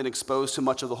you haven't been exposed to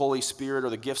much of the Holy Spirit or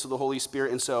the gifts of the Holy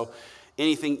Spirit, and so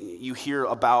anything you hear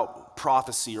about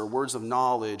prophecy or words of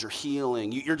knowledge or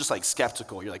healing, you're just like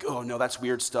skeptical. You're like, oh no, that's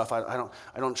weird stuff. I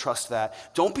don't trust that.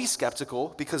 Don't be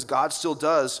skeptical, because God still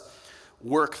does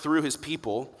work through his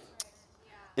people.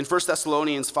 In 1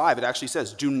 Thessalonians 5, it actually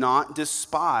says, do not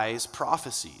despise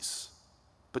prophecies,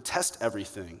 but test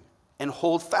everything and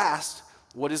hold fast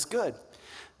what is good.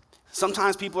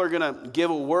 Sometimes people are going to give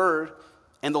a word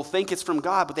and they'll think it's from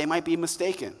God, but they might be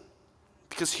mistaken.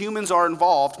 Because humans are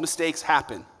involved, mistakes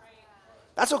happen.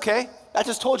 That's okay. I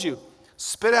just told you.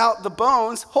 Spit out the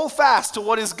bones, hold fast to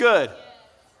what is good.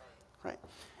 Right?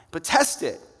 But test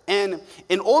it. And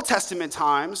in Old Testament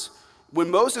times, when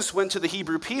Moses went to the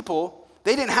Hebrew people,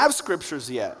 they didn't have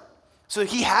scriptures yet. So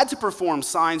he had to perform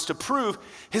signs to prove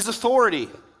his authority.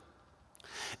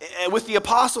 With the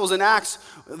apostles in Acts,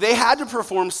 they had to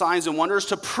perform signs and wonders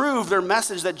to prove their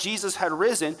message that Jesus had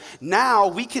risen. Now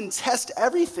we can test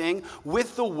everything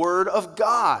with the word of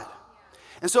God.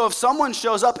 And so if someone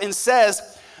shows up and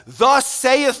says, thus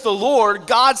saith the Lord,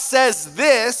 God says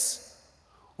this,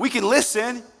 we can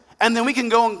listen, and then we can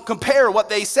go and compare what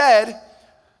they said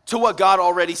to what God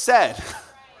already said.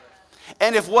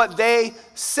 And if what they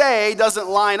say doesn't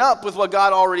line up with what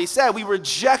God already said, we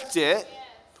reject it.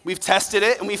 We've tested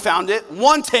it and we found it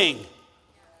wanting.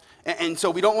 And so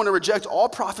we don't want to reject all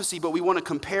prophecy, but we want to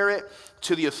compare it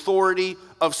to the authority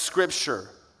of Scripture.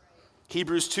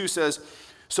 Hebrews 2 says,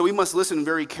 so we must listen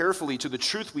very carefully to the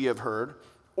truth we have heard,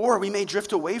 or we may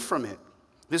drift away from it.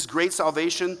 This great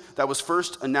salvation that was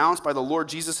first announced by the Lord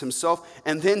Jesus himself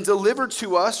and then delivered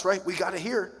to us, right? We got to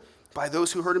hear by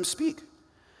those who heard him speak.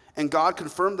 And God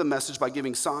confirmed the message by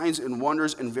giving signs and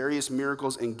wonders and various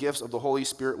miracles and gifts of the Holy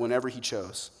Spirit whenever he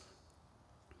chose.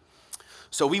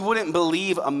 So we wouldn't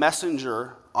believe a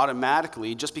messenger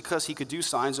automatically just because he could do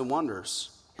signs and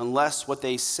wonders, unless what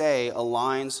they say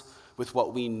aligns with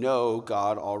what we know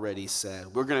God already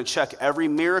said. We're going to check every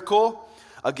miracle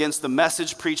against the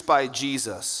message preached by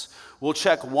Jesus. We'll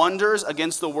check wonders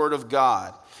against the word of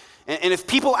God. And if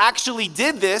people actually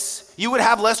did this, you would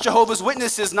have less Jehovah's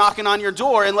Witnesses knocking on your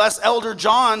door, and less Elder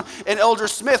John and Elder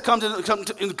Smith come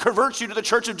to convert you to the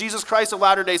Church of Jesus Christ of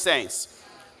Latter-day Saints.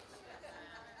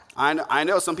 I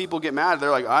know some people get mad.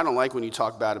 They're like, I don't like when you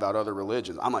talk bad about other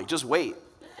religions. I'm like, just wait.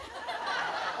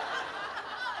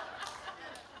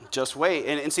 Just wait.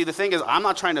 And see, the thing is, I'm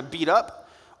not trying to beat up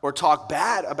or talk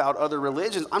bad about other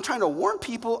religions. I'm trying to warn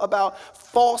people about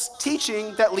false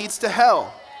teaching that leads to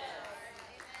hell.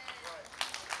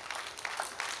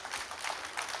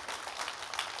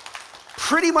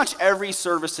 Pretty much every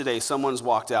service today, someone's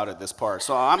walked out at this part.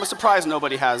 So I'm surprised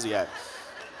nobody has yet.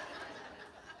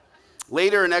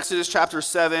 Later in Exodus chapter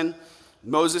 7,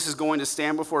 Moses is going to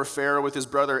stand before Pharaoh with his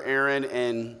brother Aaron,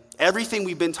 and everything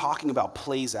we've been talking about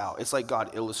plays out. It's like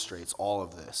God illustrates all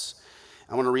of this.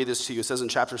 I want to read this to you. It says in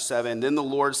chapter 7, then the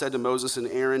Lord said to Moses and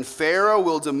Aaron, Pharaoh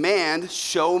will demand,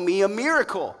 show me a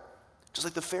miracle, just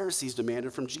like the Pharisees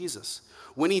demanded from Jesus.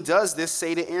 When he does this,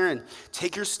 say to Aaron,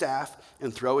 take your staff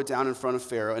and throw it down in front of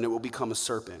Pharaoh, and it will become a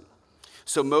serpent.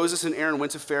 So Moses and Aaron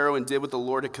went to Pharaoh and did what the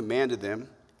Lord had commanded them.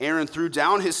 Aaron threw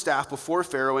down his staff before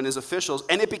Pharaoh and his officials,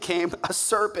 and it became a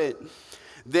serpent.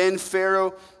 Then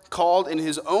Pharaoh called in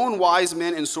his own wise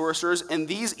men and sorcerers, and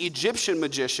these Egyptian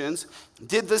magicians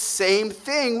did the same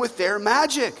thing with their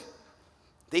magic.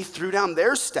 They threw down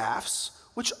their staffs,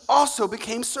 which also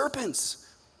became serpents.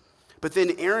 But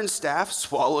then Aaron's staff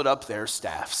swallowed up their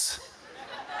staffs.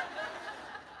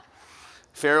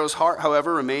 Pharaoh's heart,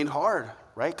 however, remained hard,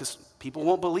 right? Because people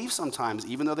won't believe sometimes,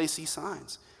 even though they see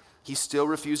signs. He still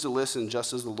refused to listen,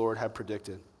 just as the Lord had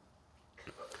predicted.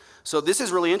 So this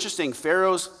is really interesting.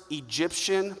 Pharaoh's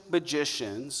Egyptian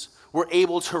magicians were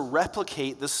able to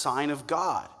replicate the sign of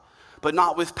God, but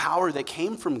not with power that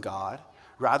came from God,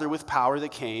 rather with power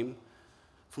that came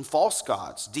from false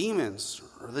gods, demons,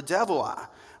 or the devil.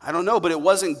 I don't know, but it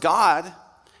wasn't God,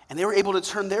 and they were able to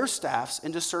turn their staffs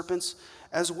into serpents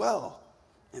as well.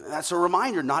 And that's a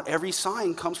reminder, not every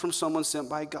sign comes from someone sent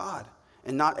by God,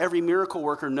 and not every miracle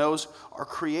worker knows our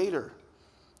Creator.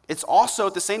 It's also,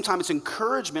 at the same time, it's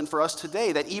encouragement for us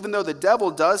today that even though the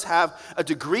devil does have a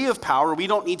degree of power, we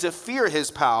don't need to fear his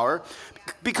power,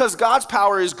 because God's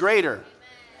power is greater.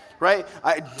 Right?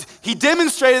 He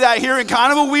demonstrated that here in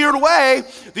kind of a weird way.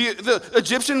 The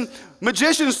Egyptian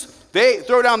magicians, they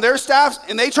throw down their staffs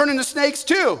and they turn into snakes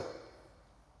too.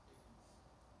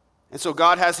 And so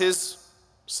God has his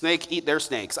snake eat their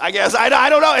snakes. I guess, I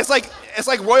don't know. It's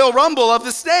like Royal Rumble of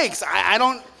the snakes.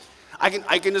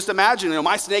 I can just imagine,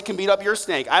 my snake can beat up your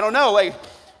snake. I don't know.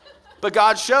 But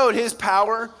God showed his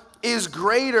power is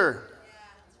greater.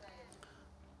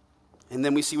 And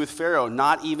then we see with Pharaoh,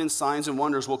 not even signs and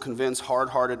wonders will convince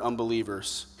hard-hearted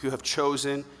unbelievers who have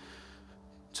chosen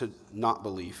to not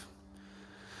believe.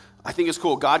 I think it's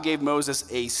cool. God gave Moses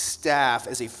a staff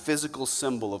as a physical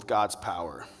symbol of God's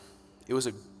power. It was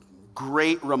a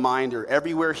great reminder.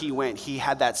 Everywhere he went, he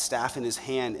had that staff in his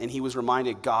hand, and he was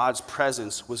reminded God's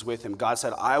presence was with him. God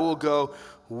said, I will go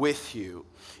with you.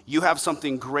 You have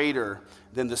something greater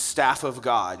than the staff of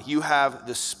God. You have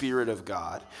the Spirit of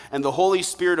God. And the Holy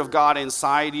Spirit of God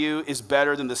inside you is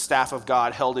better than the staff of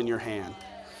God held in your hand.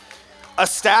 A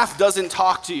staff doesn't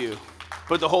talk to you,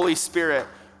 but the Holy Spirit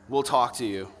will talk to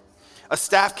you. A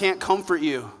staff can't comfort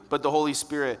you, but the Holy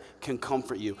Spirit can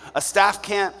comfort you. A staff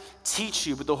can't teach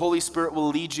you, but the Holy Spirit will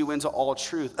lead you into all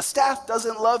truth. A staff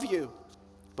doesn't love you,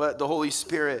 but the Holy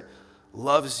Spirit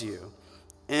loves you.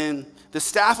 And the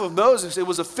staff of Moses, it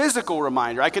was a physical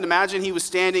reminder. I can imagine he was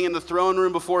standing in the throne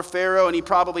room before Pharaoh, and he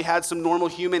probably had some normal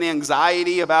human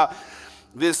anxiety about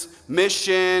this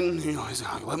mission. He's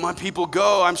like, let my people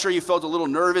go. I'm sure he felt a little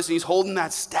nervous, and he's holding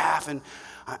that staff, and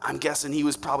I'm guessing he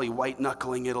was probably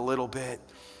white-knuckling it a little bit,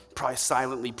 probably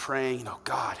silently praying,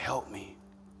 God, help me.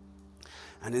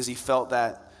 And as he felt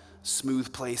that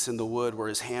smooth place in the wood where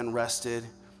his hand rested,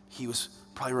 he was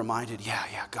probably reminded,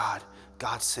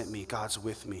 God sent me. God's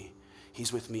with me.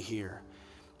 He's with me here.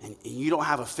 And you don't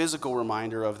have a physical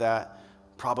reminder of that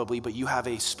probably, but you have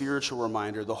a spiritual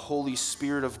reminder. The Holy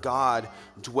Spirit of God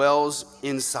dwells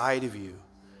inside of you.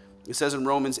 It says in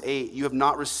Romans 8, you have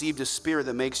not received a spirit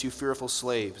that makes you fearful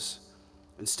slaves.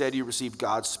 Instead, you received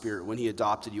God's Spirit when he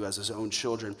adopted you as his own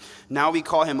children. Now we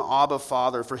call him Abba,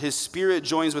 Father, for his Spirit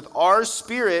joins with our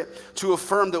spirit to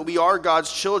affirm that we are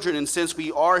God's children, and since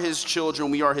we are his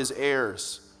children, we are his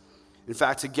heirs. In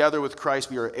fact, together with Christ,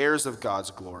 we are heirs of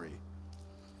God's glory.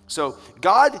 So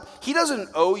God, he doesn't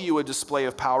owe you a display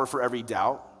of power for every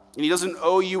doubt, and he doesn't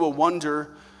owe you a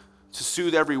wonder to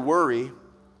soothe every worry,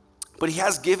 but he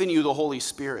has given you the Holy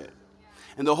Spirit.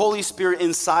 And the Holy Spirit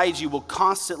inside you will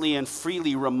constantly and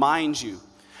freely remind you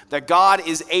that God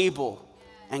is able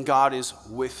and God is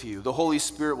with you. The Holy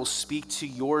Spirit will speak to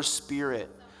your spirit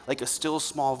like a still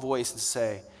small voice and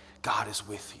say, God is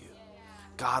with you.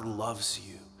 God loves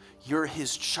you. You're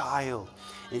his child,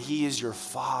 and he is your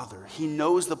father. He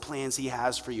knows the plans he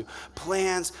has for you,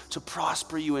 plans to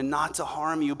prosper you and not to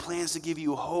harm you, plans to give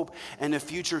you hope and a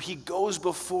future. He goes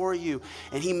before you,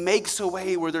 and he makes a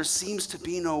way where there seems to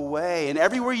be no way. And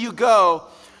everywhere you go,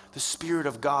 the Spirit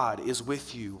of God is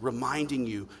with you, reminding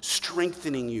you,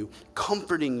 strengthening you,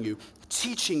 comforting you,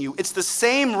 teaching you. It's the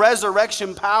same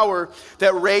resurrection power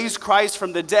that raised Christ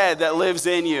from the dead that lives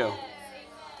in you.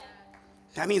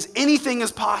 That means anything is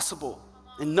possible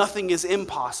and nothing is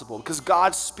impossible because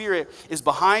God's Spirit is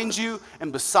behind you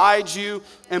and beside you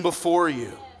and before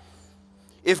you.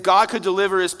 If God could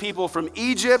deliver his people from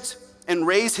Egypt and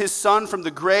raise his son from the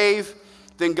grave,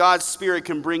 then God's Spirit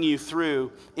can bring you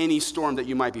through any storm that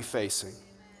you might be facing.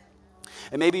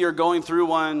 And maybe you're going through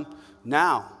one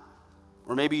now,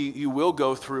 or maybe you will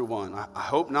go through one. I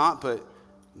hope not, but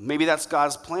maybe that's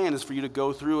God's plan, is for you to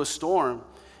go through a storm.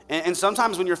 And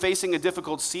sometimes when you're facing a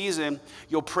difficult season,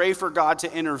 you'll pray for God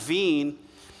to intervene,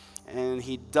 and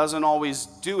he doesn't always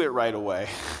do it right away.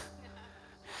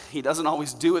 He doesn't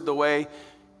always do it the way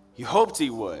you hoped he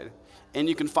would. And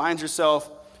you can find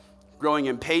yourself growing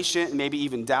impatient and maybe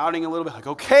even doubting a little bit, like,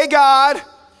 okay, God,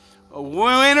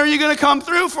 when are you going to come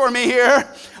through for me here?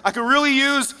 I could really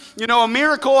use, a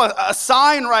miracle, a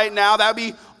sign right now. That'd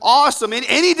be awesome.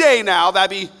 Any day now, that'd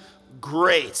be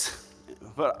great.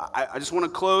 But I just want to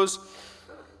close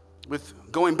with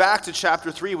going back to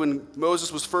chapter 3 when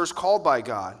Moses was first called by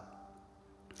God.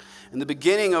 In the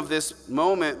beginning of this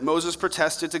moment, Moses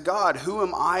protested to God, "Who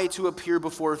am I to appear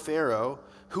before Pharaoh?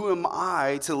 Who am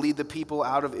I to lead the people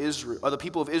out of Israel, or the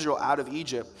people of Israel out of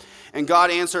Egypt?" And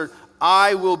God answered,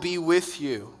 "I will be with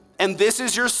you. And this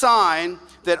is your sign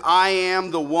that I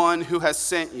am the one who has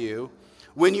sent you.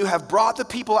 When you have brought the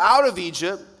people out of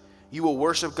Egypt, you will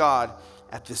worship God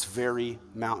at this very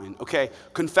mountain." Okay,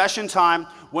 confession time.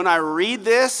 When I read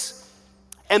this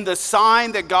and the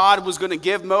sign that God was going to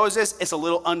give Moses, it's a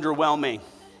little underwhelming.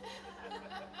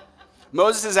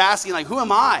 Moses is asking, who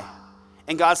am I?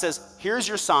 And God says, here's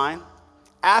your sign.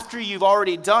 After you've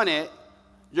already done it,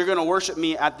 you're going to worship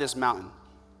me at this mountain.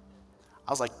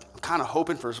 I was like, I'm kind of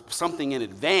hoping for something in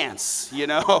advance,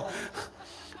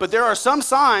 But there are some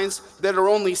signs that are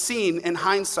only seen in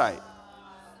hindsight.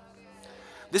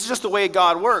 This is just the way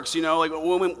God works,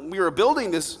 when we were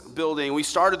building this building, we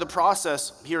started the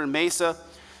process here in Mesa.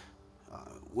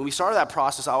 When we started that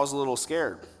process, I was a little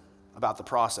scared about the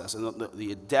process. And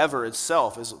the endeavor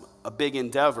itself is a big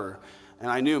endeavor. And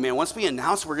I knew, man, once we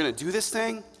announce we're going to do this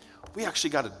thing, we actually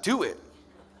got to do it,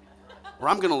 or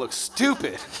I'm going to look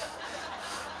stupid.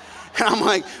 And I'm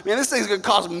like, man, this thing's going to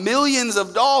cost millions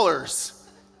of dollars.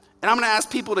 And I'm going to ask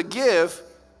people to give,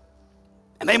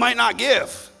 and they might not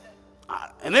give.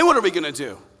 And then what are we going to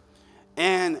do?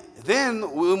 And then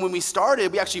when we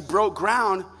started, we actually broke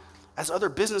ground as other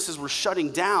businesses were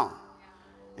shutting down.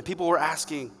 And people were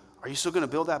asking, are you still going to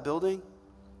build that building?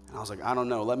 And I was like, I don't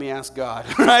know. Let me ask God,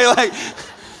 right? Like,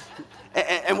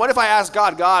 and what if I ask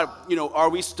God, are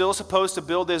we still supposed to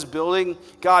build this building?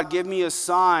 God, give me a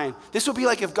sign. This would be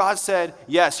like if God said,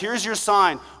 yes, here's your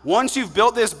sign. Once you've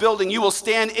built this building, you will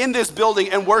stand in this building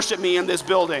and worship me in this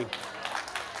building.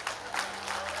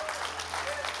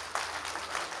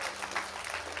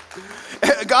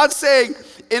 God's saying,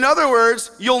 in other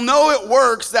words, you'll know it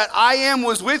works that I am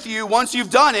was with you once you've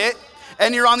done it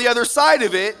and you're on the other side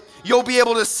of it. You'll be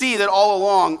able to see that all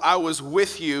along I was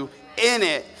with you in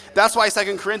it. That's why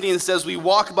 2 Corinthians says we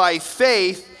walk by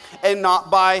faith and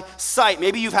not by sight.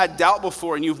 Maybe you've had doubt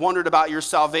before and you've wondered about your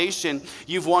salvation.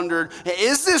 You've wondered,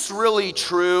 is this really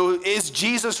true? Is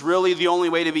Jesus really the only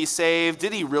way to be saved?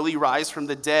 Did he really rise from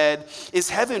the dead? Is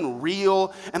heaven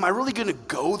real? Am I really going to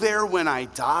go there when I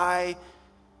die?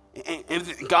 And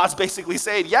God's basically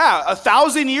saying, yeah,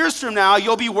 1,000 years from now,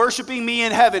 you'll be worshiping me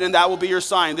in heaven, and that will be your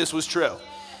sign. This was true.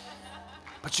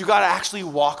 But you got to actually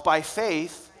walk by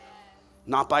faith,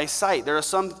 not by sight. There are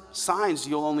some signs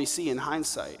you'll only see in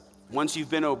hindsight. Once you've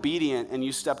been obedient and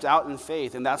you stepped out in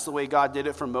faith, and that's the way God did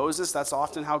it for Moses, that's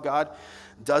often how God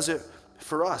does it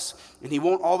for us. And he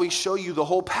won't always show you the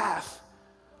whole path,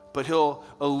 but he'll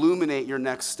illuminate your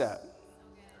next step.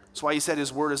 That's why he said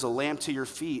his word is a lamp to your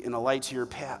feet and a light to your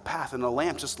path. And a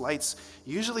lamp just lights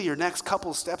usually your next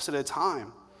couple steps at a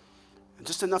time. And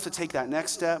just enough to take that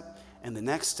next step and the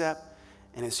next step.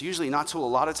 And it's usually not till a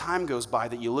lot of time goes by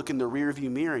that you look in the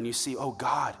rearview mirror and you see, oh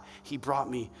God, he brought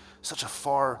me such a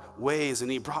far ways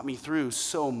and he brought me through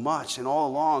so much. And all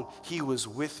along, he was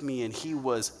with me and he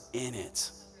was in it.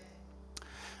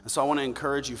 And so I want to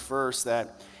encourage you first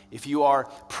that if you are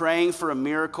praying for a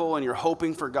miracle and you're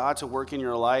hoping for God to work in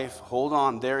your life, hold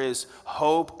on. There is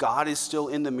hope. God is still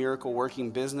in the miracle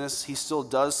working business. He still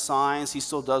does signs. He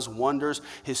still does wonders.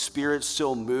 His spirit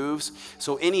still moves.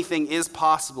 So anything is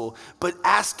possible. But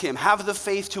ask him. Have the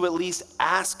faith to at least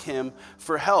ask him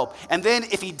for help. And then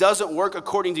if he doesn't work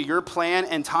according to your plan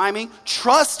and timing,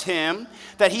 trust him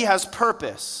that he has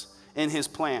purpose in his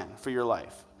plan for your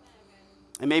life.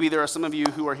 And maybe there are some of you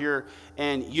who are here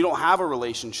and you don't have a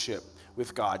relationship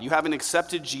with God. You haven't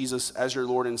accepted Jesus as your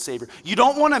Lord and Savior. You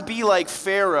don't want to be like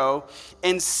Pharaoh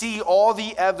and see all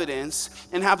the evidence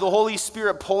and have the Holy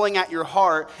Spirit pulling at your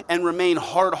heart and remain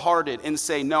hard-hearted and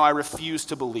say, no, I refuse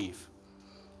to believe.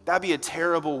 That'd be a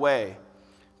terrible way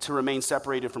to remain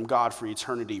separated from God for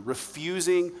eternity.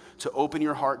 Refusing to open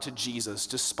your heart to Jesus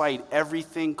despite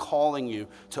everything calling you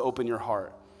to open your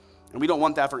heart. And we don't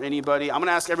want that for anybody. I'm going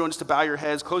to ask everyone just to bow your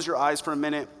heads, close your eyes for a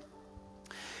minute.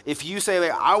 If you say,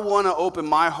 like, I want to open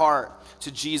my heart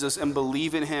to Jesus and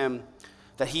believe in him,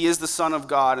 that he is the Son of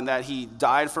God and that he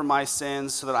died for my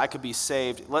sins so that I could be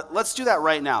saved, let's do that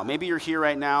right now. Maybe you're here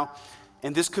right now,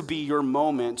 and this could be your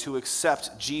moment to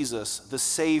accept Jesus, the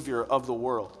Savior of the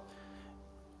world.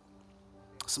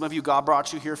 Some of you, God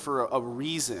brought you here for a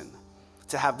reason,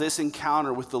 to have this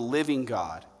encounter with the living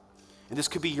God. And this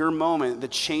could be your moment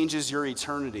that changes your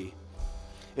eternity.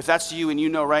 If that's you and you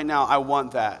know right now, I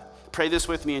want that, pray this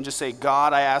with me and just say,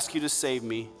 God, I ask you to save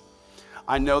me.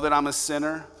 I know that I'm a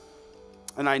sinner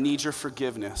and I need your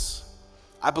forgiveness.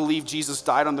 I believe Jesus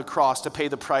died on the cross to pay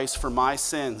the price for my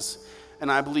sins.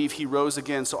 And I believe he rose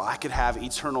again so I could have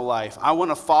eternal life. I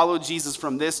want to follow Jesus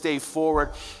from this day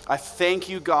forward. I thank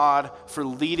you, God, for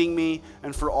leading me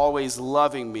and for always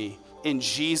loving me. In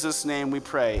Jesus' name we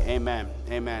pray, amen,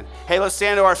 amen. Hey, let's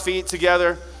stand to our feet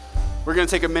together. We're going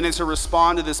to take a minute to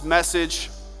respond to this message.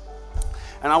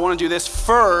 And I want to do this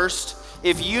first.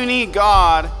 If you need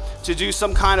God to do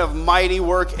some kind of mighty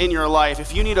work in your life,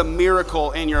 if you need a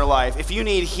miracle in your life, if you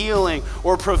need healing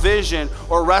or provision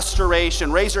or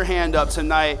restoration, raise your hand up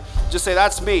tonight. Just say,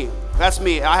 that's me. That's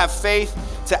me. I have faith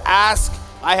to ask.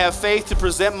 I have faith to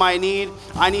present my need.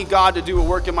 I need God to do a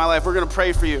work in my life. We're going to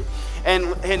pray for you.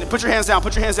 And put your hands down,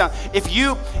 put your hands down. If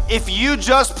you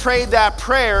just prayed that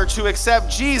prayer to accept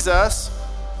Jesus,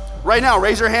 right now,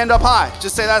 raise your hand up high.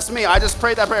 Just say, that's me. I just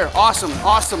prayed that prayer. Awesome,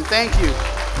 awesome, thank you.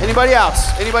 Anybody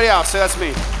else? Anybody else? Say, that's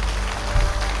me.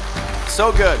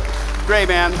 So good. Great,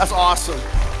 man. That's awesome.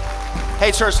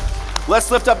 Hey, church,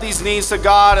 Let's lift up these knees to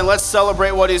God and let's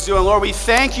celebrate what he's doing. Lord, we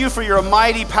thank you for your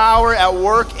mighty power at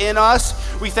work in us.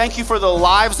 We thank you for the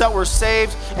lives that were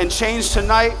saved and changed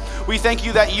tonight. We thank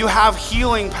you that you have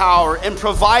healing power and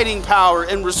providing power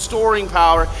and restoring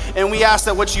power. And we ask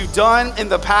that what you've done in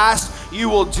the past, you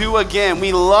will do again.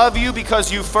 We love you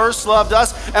because you first loved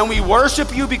us, and we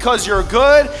worship you because you're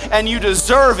good and you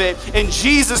deserve it. In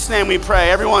Jesus' name we pray.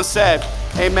 Everyone said,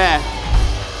 amen.